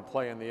important role to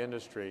play in the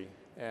industry.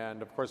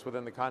 And of course,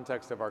 within the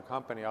context of our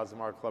company,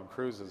 Azamara Club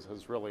Cruises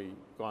has really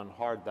gone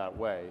hard that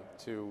way.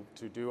 To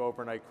do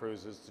overnight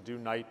cruises, to do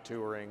night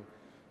touring,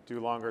 do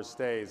longer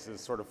stays is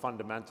sort of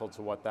fundamental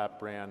to what that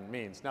brand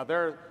means. Now,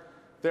 there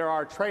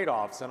are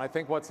trade-offs, and I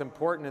think what's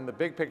important in the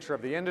big picture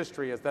of the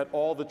industry is that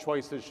all the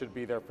choices should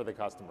be there for the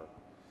customer.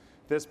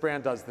 This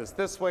brand does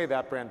this way,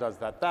 that brand does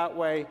that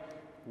way.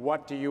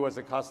 What do you as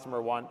a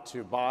customer want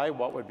to buy?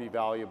 What would be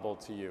valuable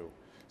to you?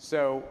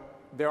 So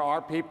there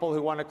are people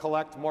who want to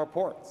collect more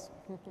ports.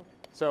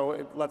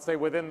 So let's say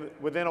within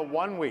a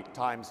 1 week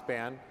time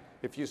span,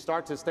 if you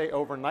start to stay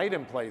overnight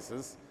in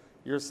places,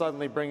 you're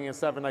suddenly bringing a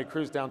 7-night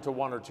cruise down to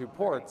 1 or 2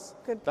 ports.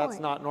 Good point. That's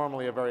not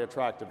normally a very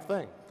attractive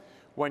thing.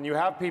 When you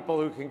have people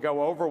who can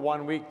go over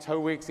 1 week, 2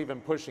 weeks, even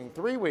pushing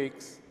 3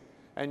 weeks,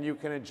 and you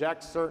can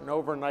inject certain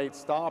overnight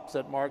stops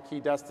at marquee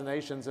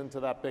destinations into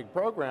that big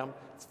program,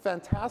 it's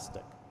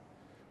fantastic.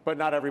 But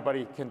not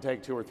everybody can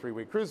take 2 or 3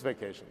 week cruise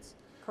vacations.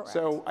 Correct.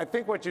 So I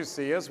think what you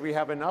see is we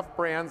have enough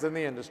brands in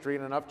the industry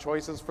and enough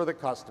choices for the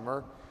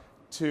customer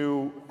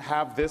to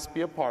have this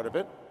be a part of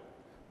it,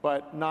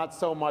 but not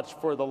so much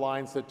for the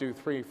lines that do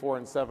 3, 4,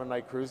 and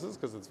 7-night cruises,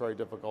 because it's very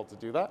difficult to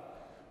do that,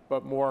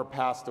 but more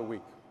past a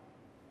week.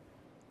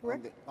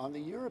 On the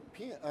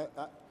European,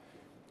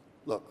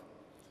 look,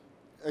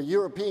 a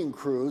European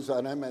cruise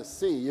on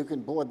MSC, you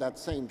can board that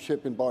same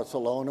ship in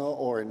Barcelona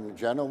or in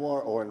Genoa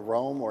or in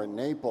Rome or in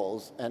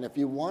Naples. And if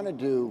you want to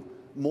do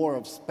more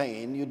of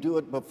Spain, you do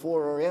it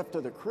before or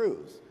after the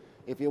cruise.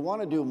 If you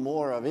want to do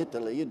more of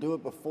Italy, you do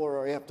it before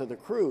or after the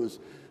cruise.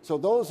 So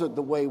those are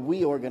the way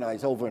we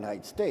organize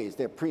overnight stays.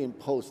 They're pre and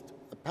post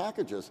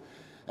packages.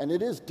 And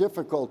it is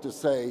difficult to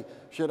say,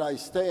 should I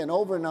stay an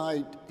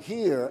overnight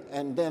here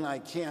and then I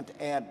can't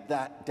add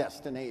that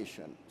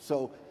destination?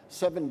 So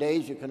 7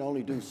 days, you can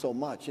only do so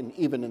much, and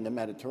even in the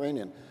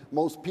Mediterranean.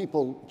 Most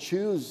people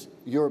choose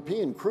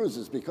European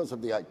cruises because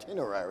of the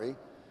itinerary.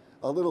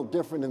 A little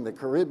different in the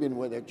Caribbean,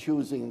 where they're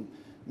choosing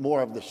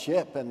more of the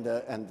ship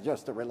and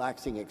just a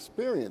relaxing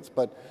experience.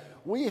 But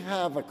we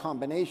have a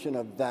combination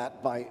of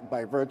that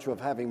by virtue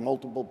of having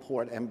multiple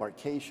port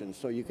embarkations.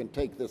 So you can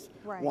take this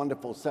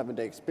wonderful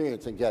 7-day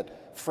experience and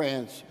get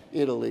France,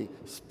 Italy,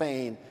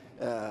 Spain.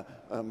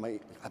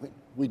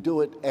 We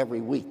do it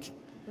every week.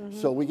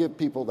 So we give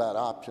people that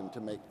option to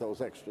make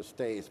those extra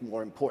stays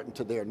more important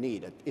to their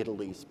need at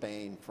Italy,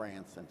 Spain,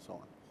 France, and so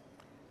on.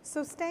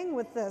 So staying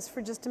with this for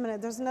just a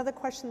minute, there's another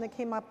question that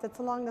came up that's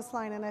along this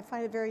line, and I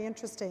find it very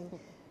interesting. It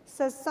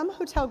says, some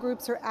hotel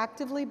groups are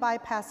actively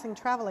bypassing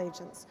travel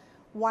agents.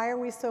 Why are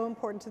we so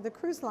important to the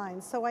cruise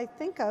lines? So I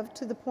think of,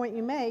 to the point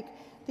you make,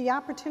 the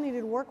opportunity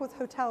to work with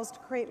hotels to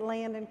create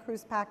land and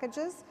cruise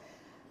packages.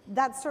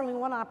 That's certainly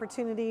one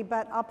opportunity,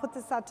 but I'll put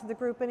this out to the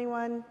group.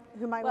 Anyone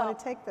who might want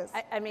to take this?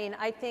 I mean,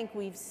 I think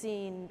we've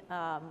seen,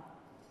 I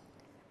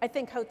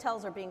think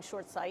hotels are being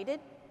short-sighted.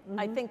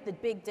 I think the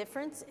big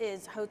difference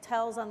is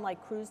hotels,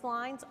 unlike cruise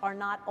lines, are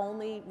not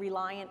only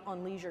reliant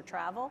on leisure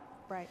travel.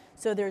 Right.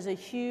 So there's a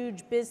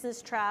huge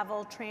business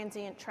travel,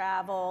 transient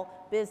travel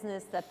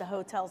business that the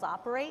hotels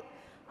operate.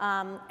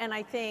 And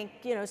I think,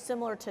 you know,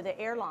 similar to the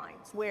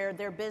airlines, where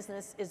their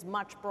business is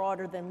much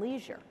broader than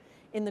leisure.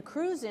 In the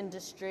cruise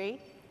industry,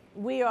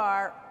 we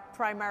are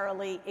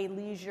primarily a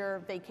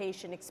leisure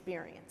vacation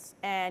experience.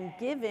 And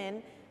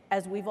given,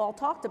 as we've all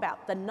talked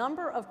about, the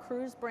number of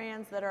cruise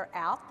brands that are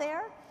out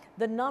there,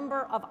 the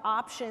number of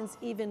options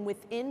even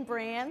within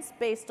brands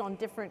based on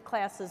different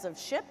classes of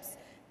ships,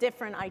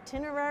 different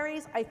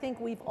itineraries, I think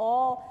we've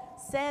all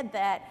said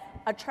that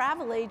a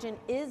travel agent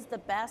is the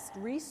best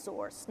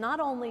resource, not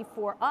only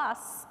for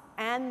us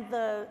and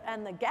the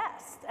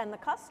guest and the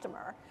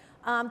customer,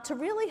 to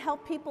really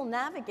help people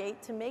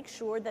navigate to make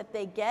sure that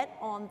they get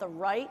on the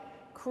right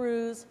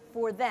cruise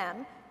for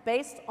them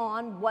based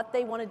on what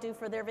they want to do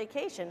for their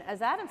vacation.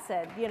 As Adam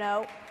said, you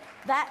know,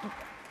 that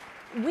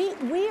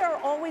we are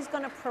always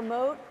going to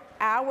promote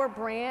our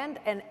brand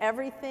and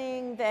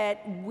everything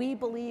that we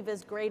believe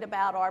is great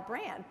about our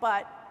brand.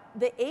 But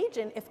the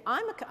agent, if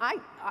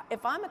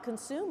I'm a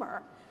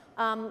consumer,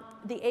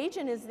 the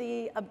agent is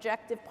the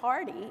objective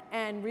party,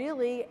 and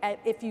really,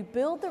 if you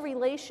build the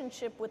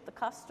relationship with the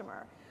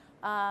customer,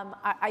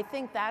 I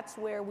think that's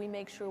where we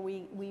make sure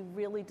we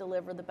really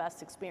deliver the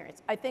best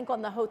experience. I think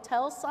on the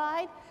hotel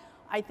side,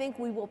 I think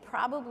we will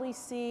probably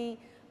see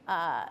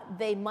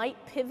they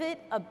might pivot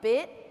a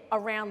bit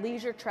around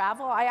leisure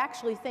travel. I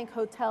actually think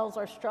hotels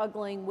are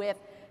struggling with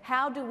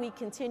how do we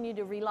continue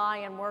to rely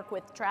and work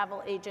with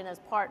travel agent as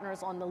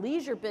partners on the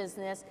leisure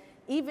business,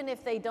 even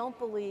if they don't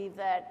believe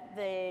that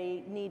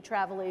they need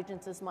travel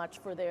agents as much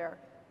for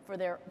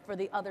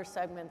the other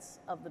segments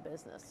of the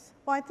business.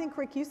 Well, I think,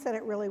 Rick, you said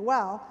it really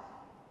well.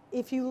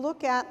 If you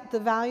look at the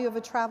value of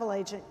a travel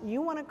agent,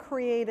 you want to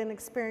create an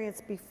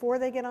experience before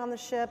they get on the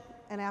ship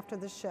and after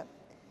the ship.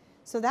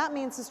 So that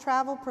means as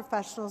travel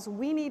professionals,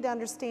 we need to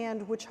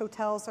understand which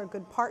hotels are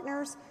good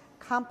partners,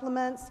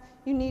 complements.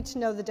 You need to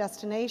know the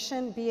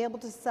destination, be able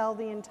to sell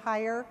the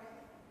entire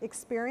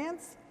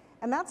experience,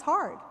 and that's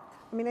hard.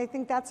 I mean, I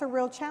think that's a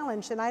real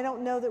challenge, and I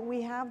don't know that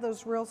we have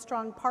those real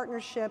strong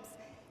partnerships.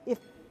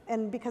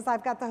 And because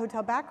I've got the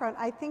hotel background,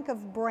 I think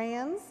of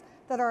brands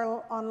that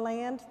are on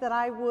land that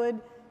I would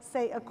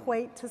say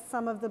equate to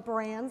some of the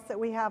brands that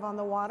we have on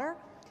the water.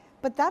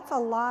 But that's a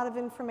lot of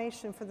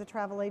information for the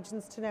travel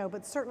agents to know,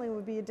 but certainly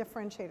would be a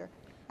differentiator.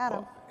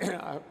 Adam.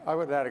 Well, I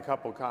would add a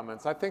couple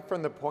comments. I think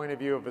from the point of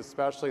view of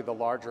especially the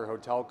larger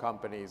hotel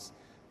companies,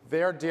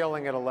 they're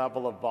dealing at a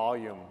level of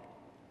volume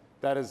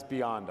that is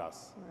beyond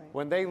us. Right.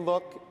 When they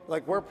look,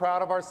 like we're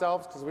proud of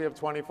ourselves because we have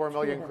 24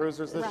 million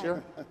cruisers this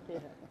year. Yeah.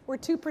 We're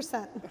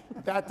 2%.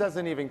 That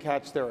doesn't even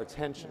catch their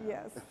attention.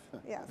 Yes,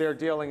 yes. They're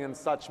dealing in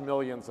such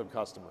millions of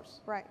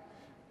customers. Right.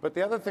 But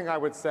the other thing I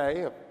would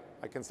say,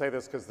 I can say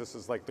this because this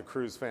is like the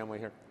cruise family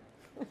here.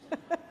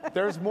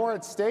 There's more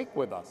at stake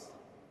with us.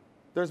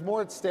 There's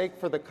more at stake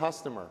for the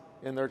customer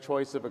in their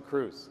choice of a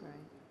cruise. Right.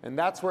 And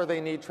that's where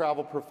they need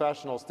travel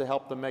professionals to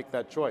help them make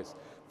that choice.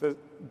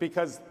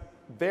 Because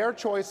their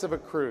choice of a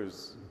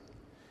cruise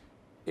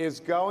is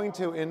going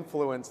to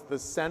influence the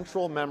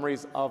central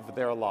memories of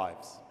their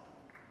lives.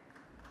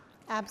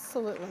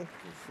 Absolutely.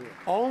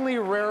 Only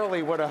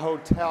rarely would a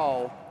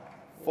hotel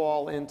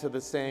fall into the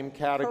same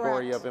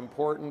category Correct. of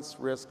importance,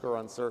 risk, or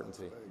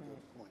uncertainty.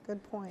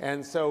 Good point.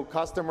 And so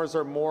customers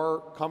are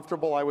more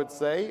comfortable, I would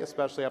say,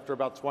 especially after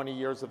about 20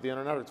 years of the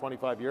internet, or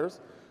 25 years,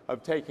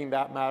 of taking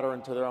that matter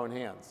into their own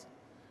hands.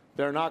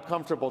 They're not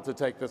comfortable to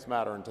take this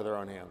matter into their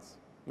own hands,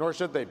 nor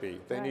should they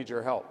be. They need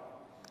your help.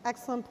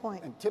 Excellent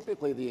point. And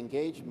typically the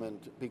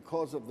engagement,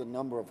 because of the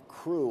number of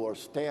crew or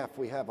staff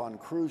we have on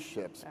cruise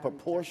ships,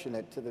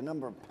 proportionate to the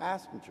number of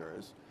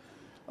passengers,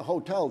 a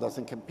hotel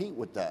doesn't compete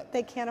with that.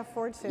 They can't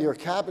afford to. Your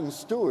cabin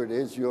steward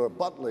is your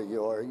butler,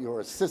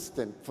 your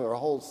assistant for a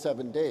whole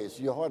 7 days.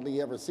 You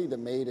hardly ever see the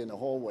maid in the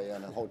hallway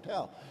in a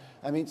hotel.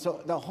 I mean,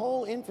 so the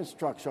whole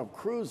infrastructure of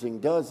cruising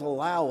does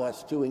allow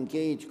us to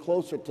engage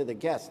closer to the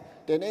guest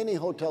than any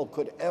hotel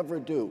could ever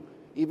do,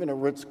 even a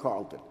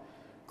Ritz-Carlton.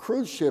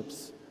 Cruise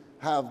ships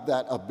have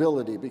that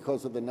ability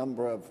because of the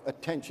number of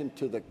attention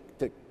to the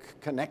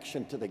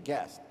connection to the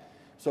guest.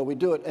 So we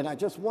do it. And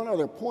just one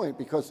other point,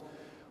 because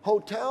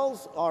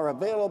hotels are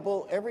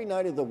available every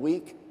night of the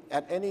week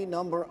at any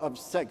number of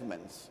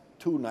segments,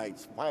 2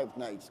 nights, 5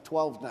 nights,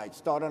 12 nights,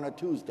 start on a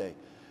Tuesday.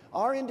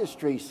 Our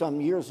industry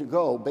some years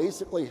ago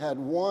basically had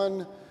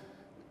one,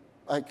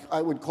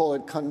 I would call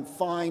it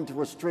confined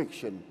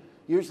restriction.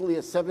 Usually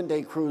a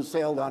 7-day cruise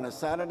sailed on a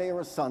Saturday or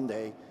a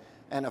Sunday,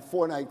 and a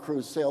 4-night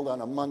cruise sailed on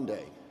a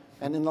Monday.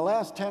 And in the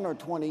last 10 or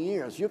 20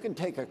 years, you can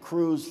take a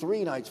cruise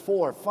 3 nights,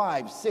 4,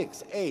 5,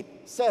 6, 8,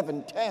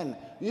 7, 10,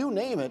 you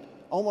name it,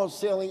 almost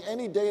sailing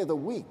any day of the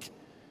week.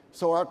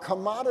 So our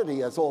commodity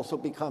has also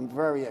become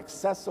very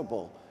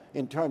accessible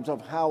in terms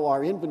of how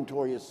our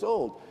inventory is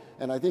sold.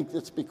 And I think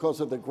it's because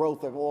of the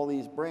growth of all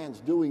these brands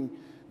doing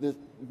this,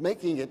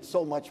 making it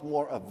so much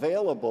more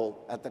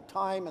available at the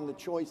time and the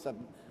choice of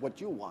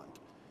what you want.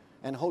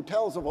 And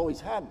hotels have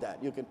always had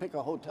that. You can pick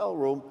a hotel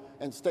room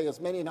and stay as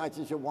many nights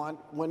as you want,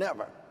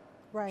 whenever.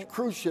 Right.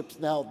 Cruise ships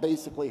now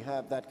basically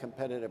have that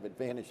competitive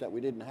advantage that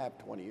we didn't have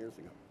 20 years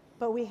ago.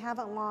 But we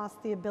haven't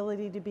lost the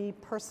ability to be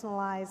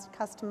personalized,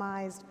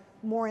 customized,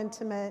 more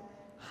intimate,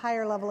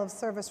 higher level of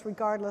service,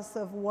 regardless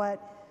of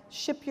what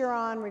ship you're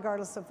on,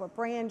 regardless of what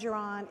brand you're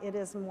on. It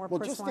is a more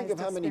personalized Well, just think of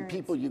how many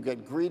people you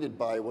get greeted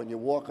by when you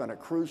walk on a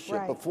cruise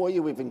ship before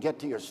you even get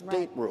to your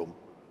stateroom.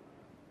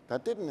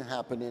 That didn't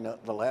happen in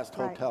the last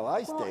hotel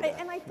I stayed at.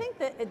 And I think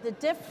that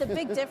the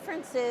big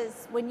difference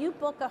is when you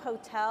book a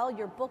hotel,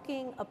 you're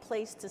booking a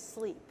place to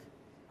sleep.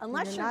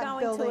 Unless you're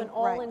going to an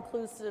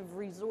all-inclusive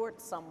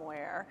resort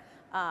somewhere,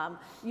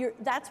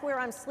 that's where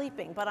I'm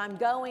sleeping. But I'm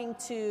going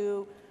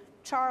to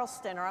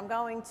Charleston or I'm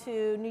going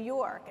to New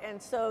York.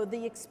 And so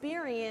the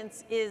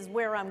experience is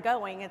where I'm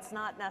going. It's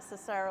not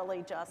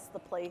necessarily just the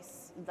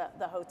place,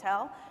 the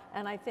hotel.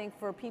 And I think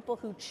for people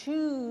who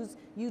choose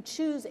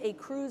a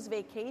cruise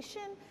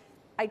vacation,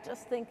 I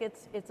just think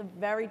it's a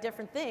very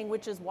different thing,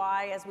 which is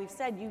why, as we've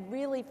said, you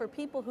really, for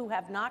people who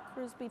have not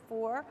cruised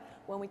before,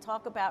 when we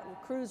talk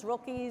about cruise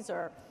rookies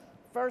or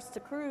first to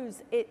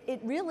cruise,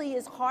 it really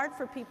is hard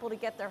for people to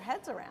get their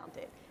heads around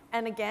it.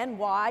 And again,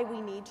 why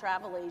we need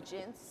travel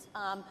agents.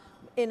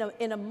 And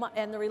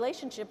the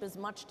relationship is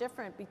much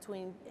different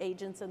between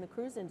agents and the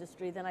cruise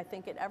industry than I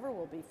think it ever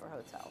will be for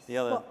hotels. The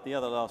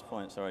other last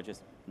point, sorry,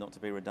 just not to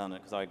be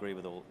redundant, because I agree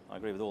with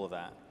all of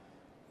that,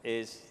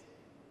 is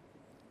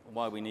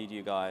why we need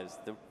you guys.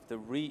 The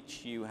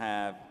reach you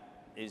have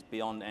is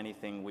beyond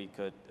anything we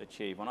could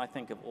achieve. When I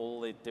think of all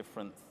the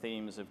different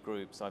themes of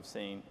groups I've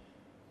seen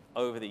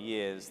over the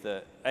years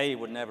that A,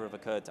 would never have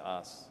occurred to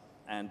us,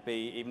 and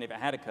B, even if it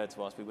had occurred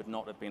to us, we would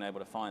not have been able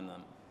to find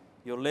them.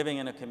 You're living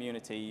in a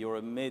community, you're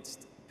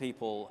amidst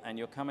people, and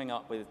you're coming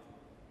up with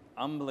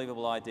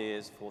unbelievable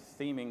ideas for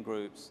theming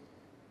groups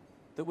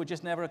that would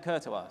just never occur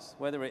to us,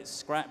 whether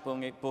it's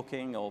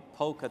scrapbooking or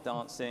polka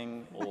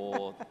dancing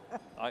or,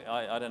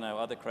 I don't know,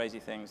 other crazy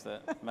things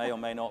that may or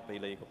may not be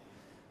legal.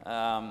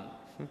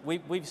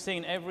 We've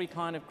seen every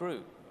kind of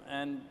group,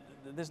 and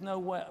there's no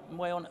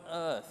way on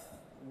earth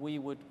we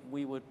would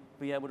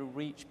be able to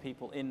reach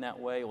people in that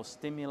way or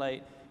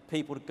stimulate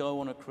people to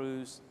go on a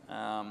cruise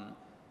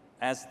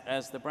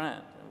as the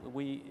brand.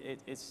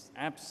 It's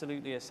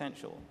absolutely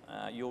essential.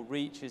 Your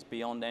reach is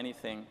beyond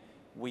anything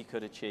we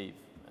could achieve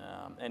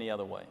any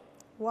other way.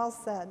 Well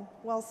said,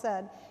 well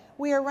said.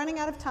 We are running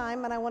out of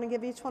time, and I want to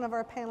give each one of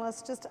our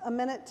panelists just a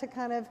minute to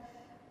kind of,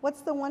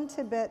 what's the one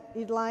tidbit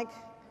you'd like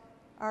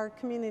our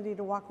community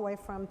to walk away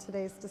from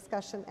today's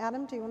discussion?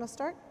 Adam, do you want to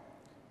start?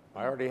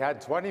 I already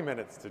had 20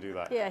 minutes to do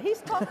that. Yeah,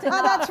 he's talked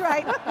enough. Oh, that's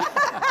right.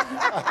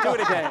 Do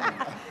it again.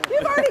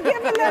 You've already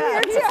given them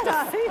your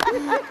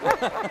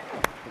tip.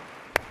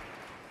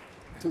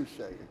 Touche.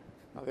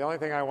 Now, the only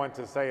thing I want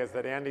to say is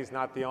that Andy's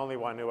not the only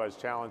one who has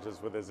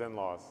challenges with his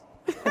in-laws.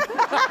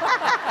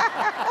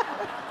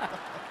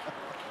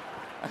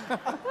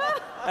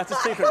 That's a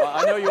secret.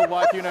 I know your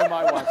wife, you know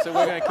my wife, so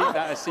we're going to keep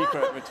that a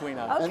secret between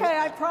us. Okay,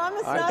 I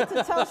promise not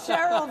to tell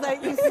Cheryl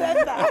that you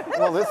said that.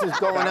 Well, this is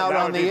going out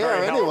on the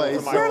air anyway.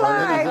 We're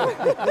live.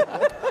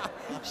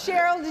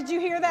 Cheryl, did you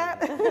hear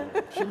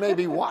that? She may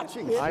be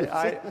watching.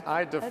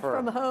 I defer. That's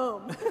from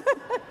home.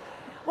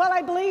 Well,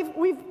 I believe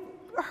we've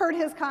heard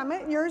his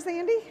comment. Yours,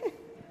 Andy?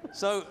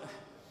 So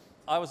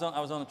I was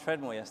on a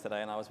treadmill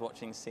yesterday, and I was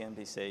watching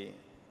CNBC,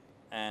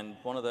 and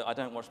I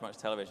don't watch much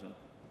television,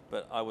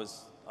 but I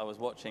was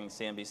watching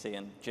CNBC,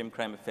 and Jim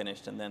Cramer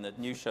finished, and then the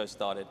news show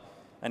started,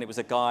 and it was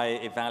a guy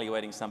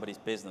evaluating somebody's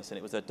business, and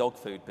it was a dog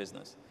food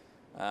business.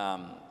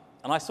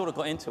 And I sort of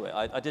got into it.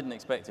 I didn't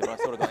expect it, but I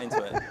sort of got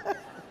into it.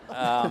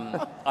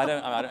 I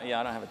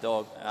don't have a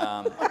dog.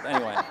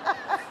 Anyway,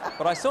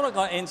 but I sort of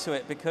got into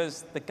it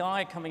because the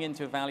guy coming in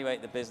to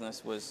evaluate the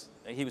business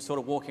he was sort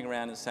of walking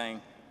around and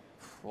saying,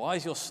 "Why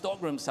is your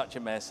stockroom such a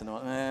mess?" And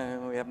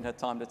I'm like, we haven't had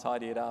time to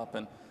tidy it up.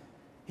 And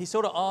he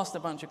sort of asked a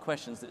bunch of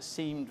questions that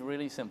seemed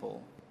really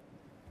simple.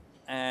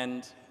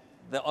 And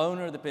the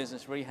owner of the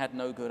business really had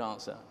no good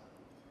answer.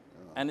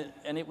 And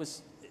it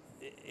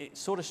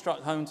sort of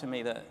struck home to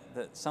me that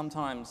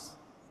sometimes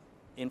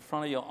in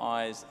front of your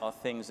eyes are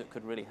things that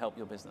could really help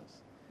your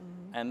business.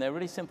 Mm-hmm. And they're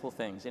really simple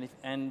things.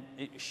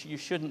 You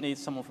shouldn't need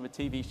someone from a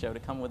TV show to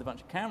come with a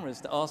bunch of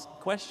cameras to ask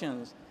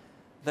questions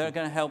that are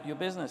going to help your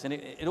business. And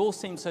it all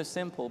seems so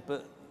simple,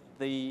 but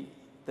the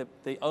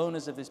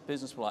owners of this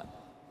business were like,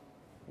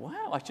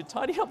 wow, I should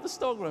tidy up the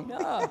stockroom.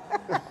 Yeah,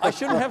 I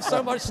shouldn't have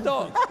so much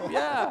stock.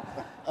 Yeah,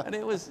 and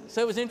it was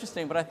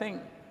interesting. But I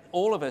think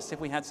all of us, if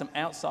we had some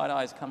outside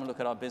eyes come and look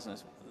at our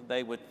business,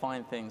 they would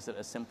find things that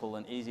are simple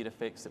and easy to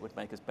fix that would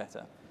make us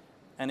better.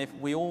 And if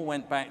we all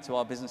went back to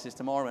our businesses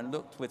tomorrow and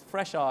looked with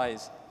fresh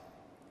eyes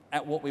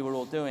at what we were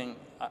all doing,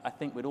 I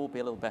think we'd all be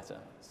a little better.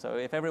 So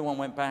if everyone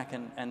went back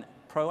and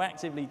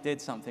proactively did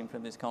something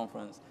from this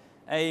conference,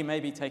 A,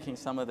 maybe taking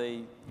some of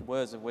the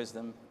words of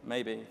wisdom,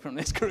 maybe, from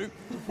this group,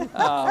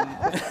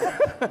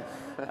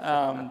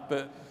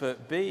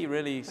 but B,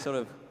 really sort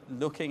of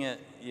looking at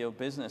your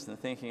business and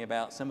thinking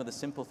about some of the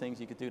simple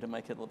things you could do to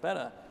make it a little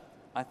better,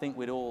 I think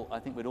we'd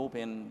all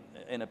be in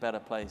a better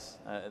place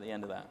at the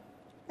end of that.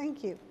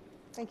 Thank you.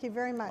 Thank you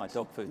very much. My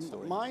dog food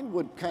story. Mine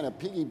would kind of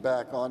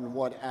piggyback on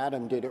what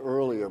Adam did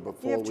earlier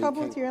before. You have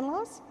trouble with your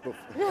in-laws?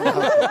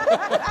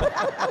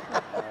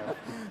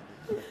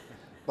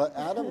 But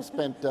Adam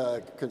spent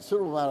a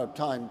considerable amount of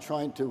time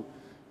trying to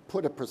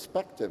put a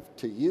perspective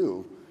to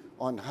you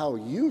on how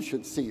you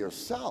should see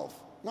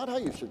yourself, not how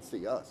you should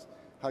see us,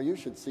 how you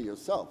should see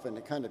yourself. And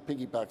it kind of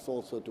piggybacks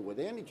also to what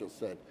Andy just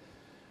said.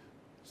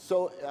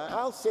 So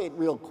I'll say it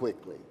real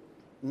quickly.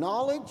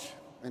 Knowledge,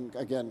 and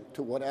again,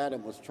 to what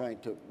Adam was trying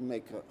to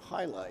make a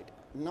highlight,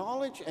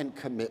 knowledge and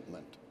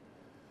commitment.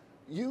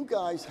 You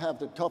guys have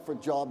the tougher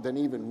job than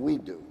even we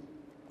do.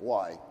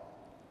 Why?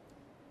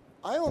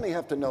 I only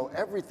have to know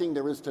everything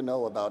there is to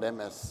know about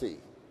MSC,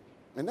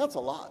 and that's a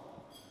lot.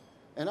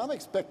 And I'm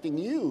expecting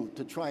you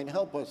to try and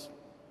help us,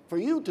 for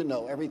you to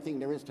know everything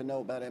there is to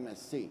know about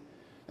MSC.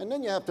 And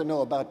then you have to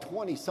know about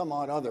 20 some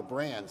odd other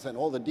brands and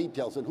all the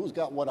details and who's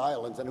got what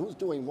islands and who's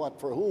doing what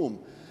for whom.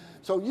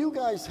 So you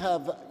guys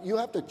have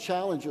to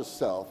challenge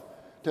yourself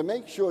to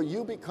make sure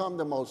you become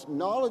the most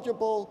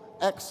knowledgeable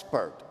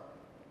expert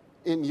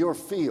in your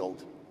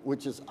field,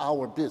 which is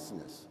our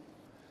business.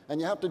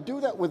 And you have to do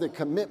that with a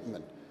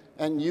commitment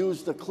and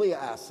use the CLIA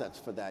assets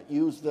for that.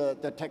 Use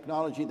the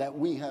technology that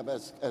we have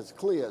as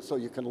CLIA so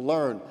you can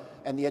learn,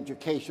 and the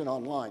education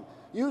online.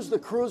 Use the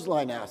cruise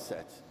line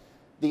assets,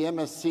 the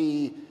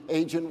MSC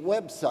agent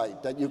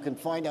website that you can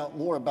find out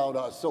more about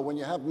us. So when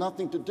you have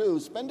nothing to do,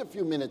 spend a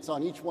few minutes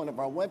on each one of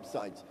our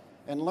websites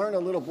and learn a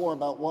little more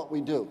about what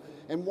we do.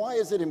 And why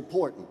is it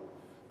important?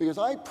 Because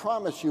I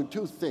promise you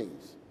two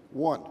things.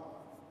 One,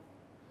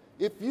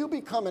 if you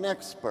become an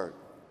expert,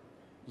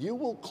 you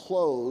will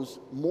close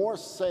more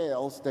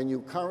sales than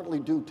you currently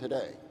do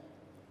today.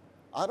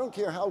 I don't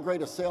care how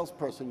great a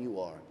salesperson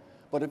you are,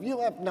 but if you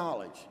have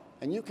knowledge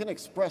and you can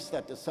express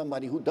that to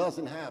somebody who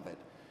doesn't have it,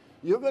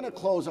 you're going to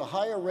close a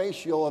higher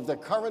ratio of the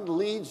current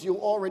leads you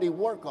already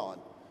work on.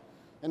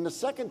 And the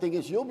second thing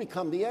is you'll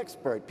become the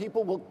expert.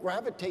 People will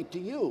gravitate to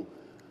you.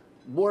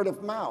 Word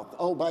of mouth.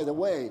 Oh, by the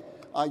way,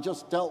 I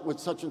just dealt with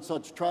such and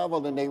such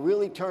travel and they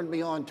really turned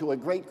me on to a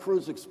great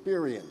cruise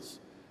experience.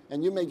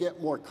 And you may get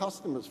more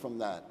customers from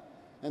that.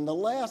 And the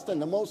last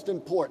and the most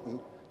important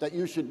that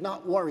you should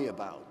not worry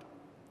about.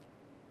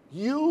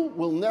 You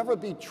will never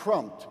be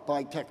trumped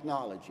by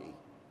technology.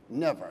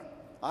 Never.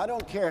 I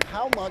don't care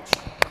how much.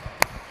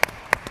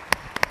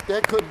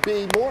 There could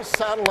be more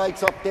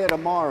satellites up there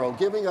tomorrow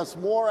giving us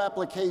more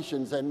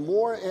applications and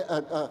more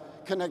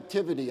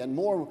connectivity and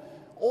more,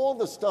 all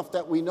the stuff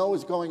that we know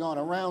is going on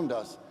around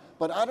us.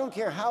 But I don't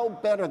care how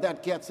better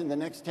that gets in the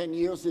next 10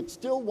 years, it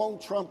still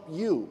won't trump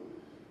you,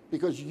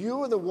 because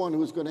you're the one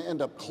who's going to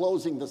end up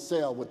closing the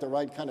sale with the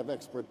right kind of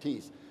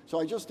expertise. So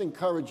I just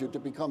encourage you to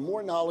become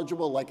more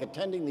knowledgeable, like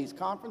attending these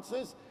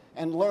conferences,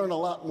 and learn a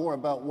lot more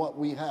about what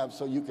we have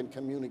so you can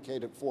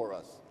communicate it for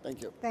us.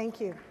 Thank you. Thank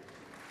you.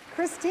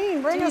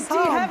 Christine, bring us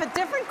home. Do you have a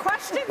different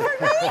question for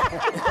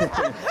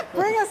me?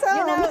 Bring us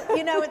home.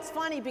 You know, it's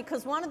funny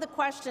because one of the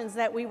questions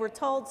that we were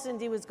told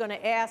Cindy was going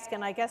to ask,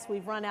 and I guess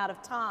we've run out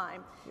of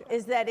time,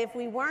 is that if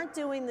we weren't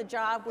doing the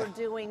job we're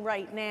doing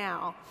right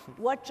now,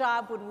 what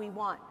job would we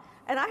want?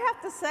 And I have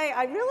to say,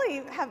 I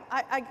really have,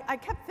 I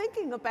kept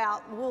thinking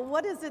about, well,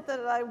 what is it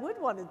that I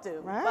would want to do?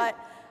 Right.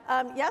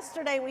 But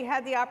yesterday we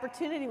had the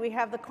opportunity, we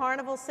have the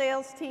Carnival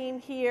sales team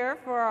here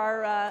for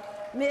our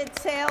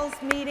mid-sales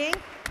meeting.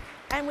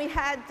 And we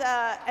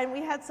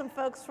had some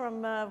folks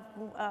from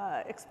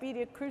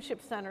Expedia Cruise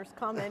Ship Centers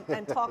come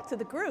and talk to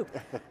the group.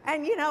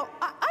 And you know,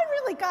 I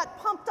really got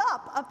pumped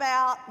up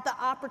about the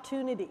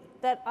opportunity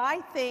that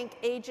I think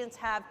agents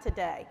have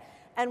today.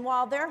 And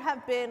while there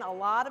have been a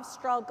lot of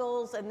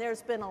struggles and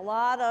there's been a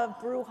lot of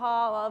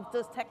brouhaha of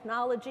this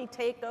technology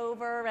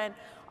takeover and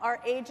our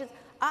agents,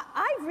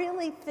 I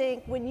really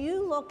think when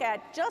you look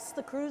at just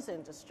the cruise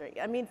industry,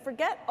 I mean,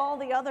 forget all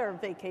the other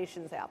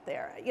vacations out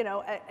there. You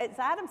know, as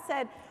Adam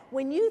said,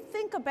 when you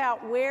think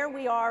about where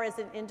we are as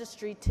an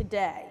industry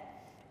today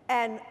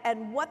and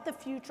what the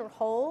future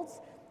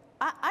holds,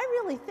 I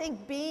really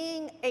think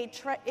being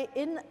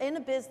in a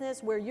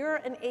business where you're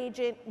an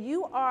agent,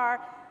 you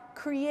are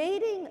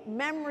creating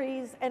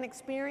memories and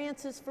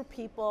experiences for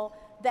people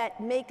that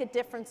make a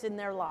difference in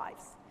their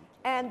lives.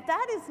 And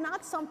that is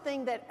not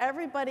something that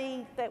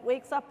everybody that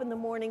wakes up in the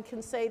morning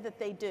can say that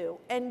they do.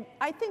 And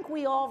I think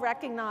we all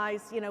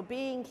recognize, you know,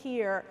 being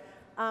here,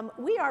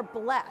 we are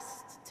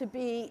blessed to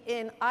be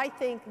in, I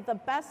think, the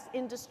best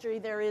industry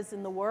there is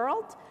in the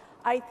world.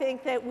 I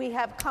think that we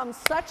have come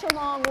such a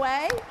long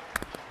way.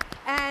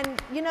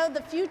 And, you know,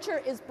 the future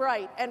is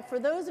bright. And for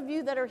those of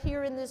you that are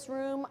here in this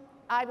room,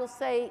 I will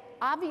say,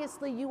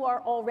 obviously, you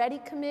are already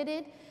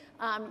committed.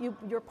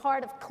 You're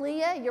part of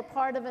CLIA, you're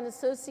part of an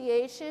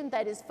association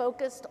that is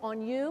focused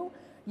on you.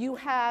 You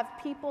have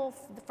people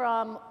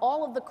from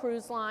all of the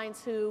cruise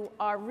lines who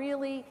are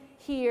really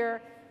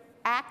here,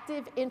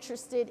 active,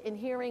 interested in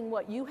hearing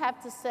what you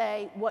have to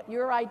say, what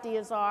your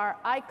ideas are.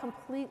 I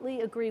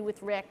completely agree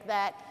with Rick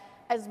that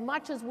as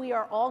much as we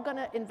are all going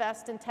to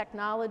invest in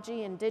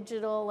technology and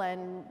digital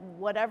and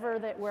whatever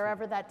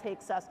wherever that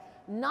takes us,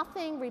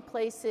 nothing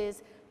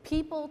replaces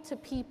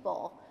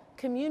people-to-people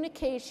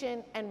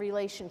communication and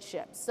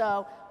relationships.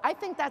 So I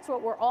think that's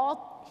what we're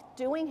all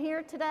doing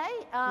here today,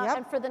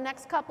 and for the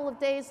next couple of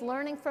days,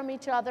 learning from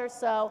each other.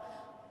 So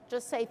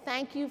just say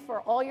thank you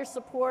for all your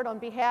support on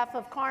behalf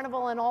of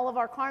Carnival and all of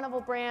our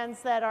Carnival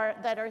brands that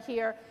are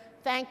here.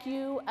 Thank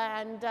you,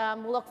 and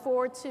we'll look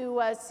forward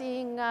to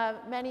seeing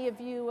many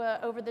of you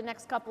over the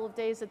next couple of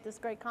days at this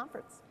great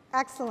conference.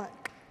 Excellent.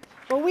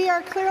 Well, we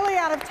are clearly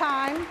out of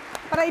time,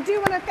 but I do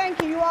want to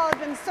thank you. You all have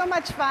been so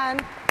much fun.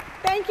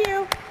 Thank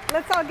you.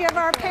 Let's all give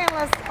our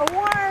panelists a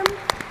warm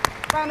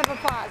round of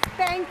applause.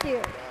 Thank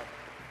you.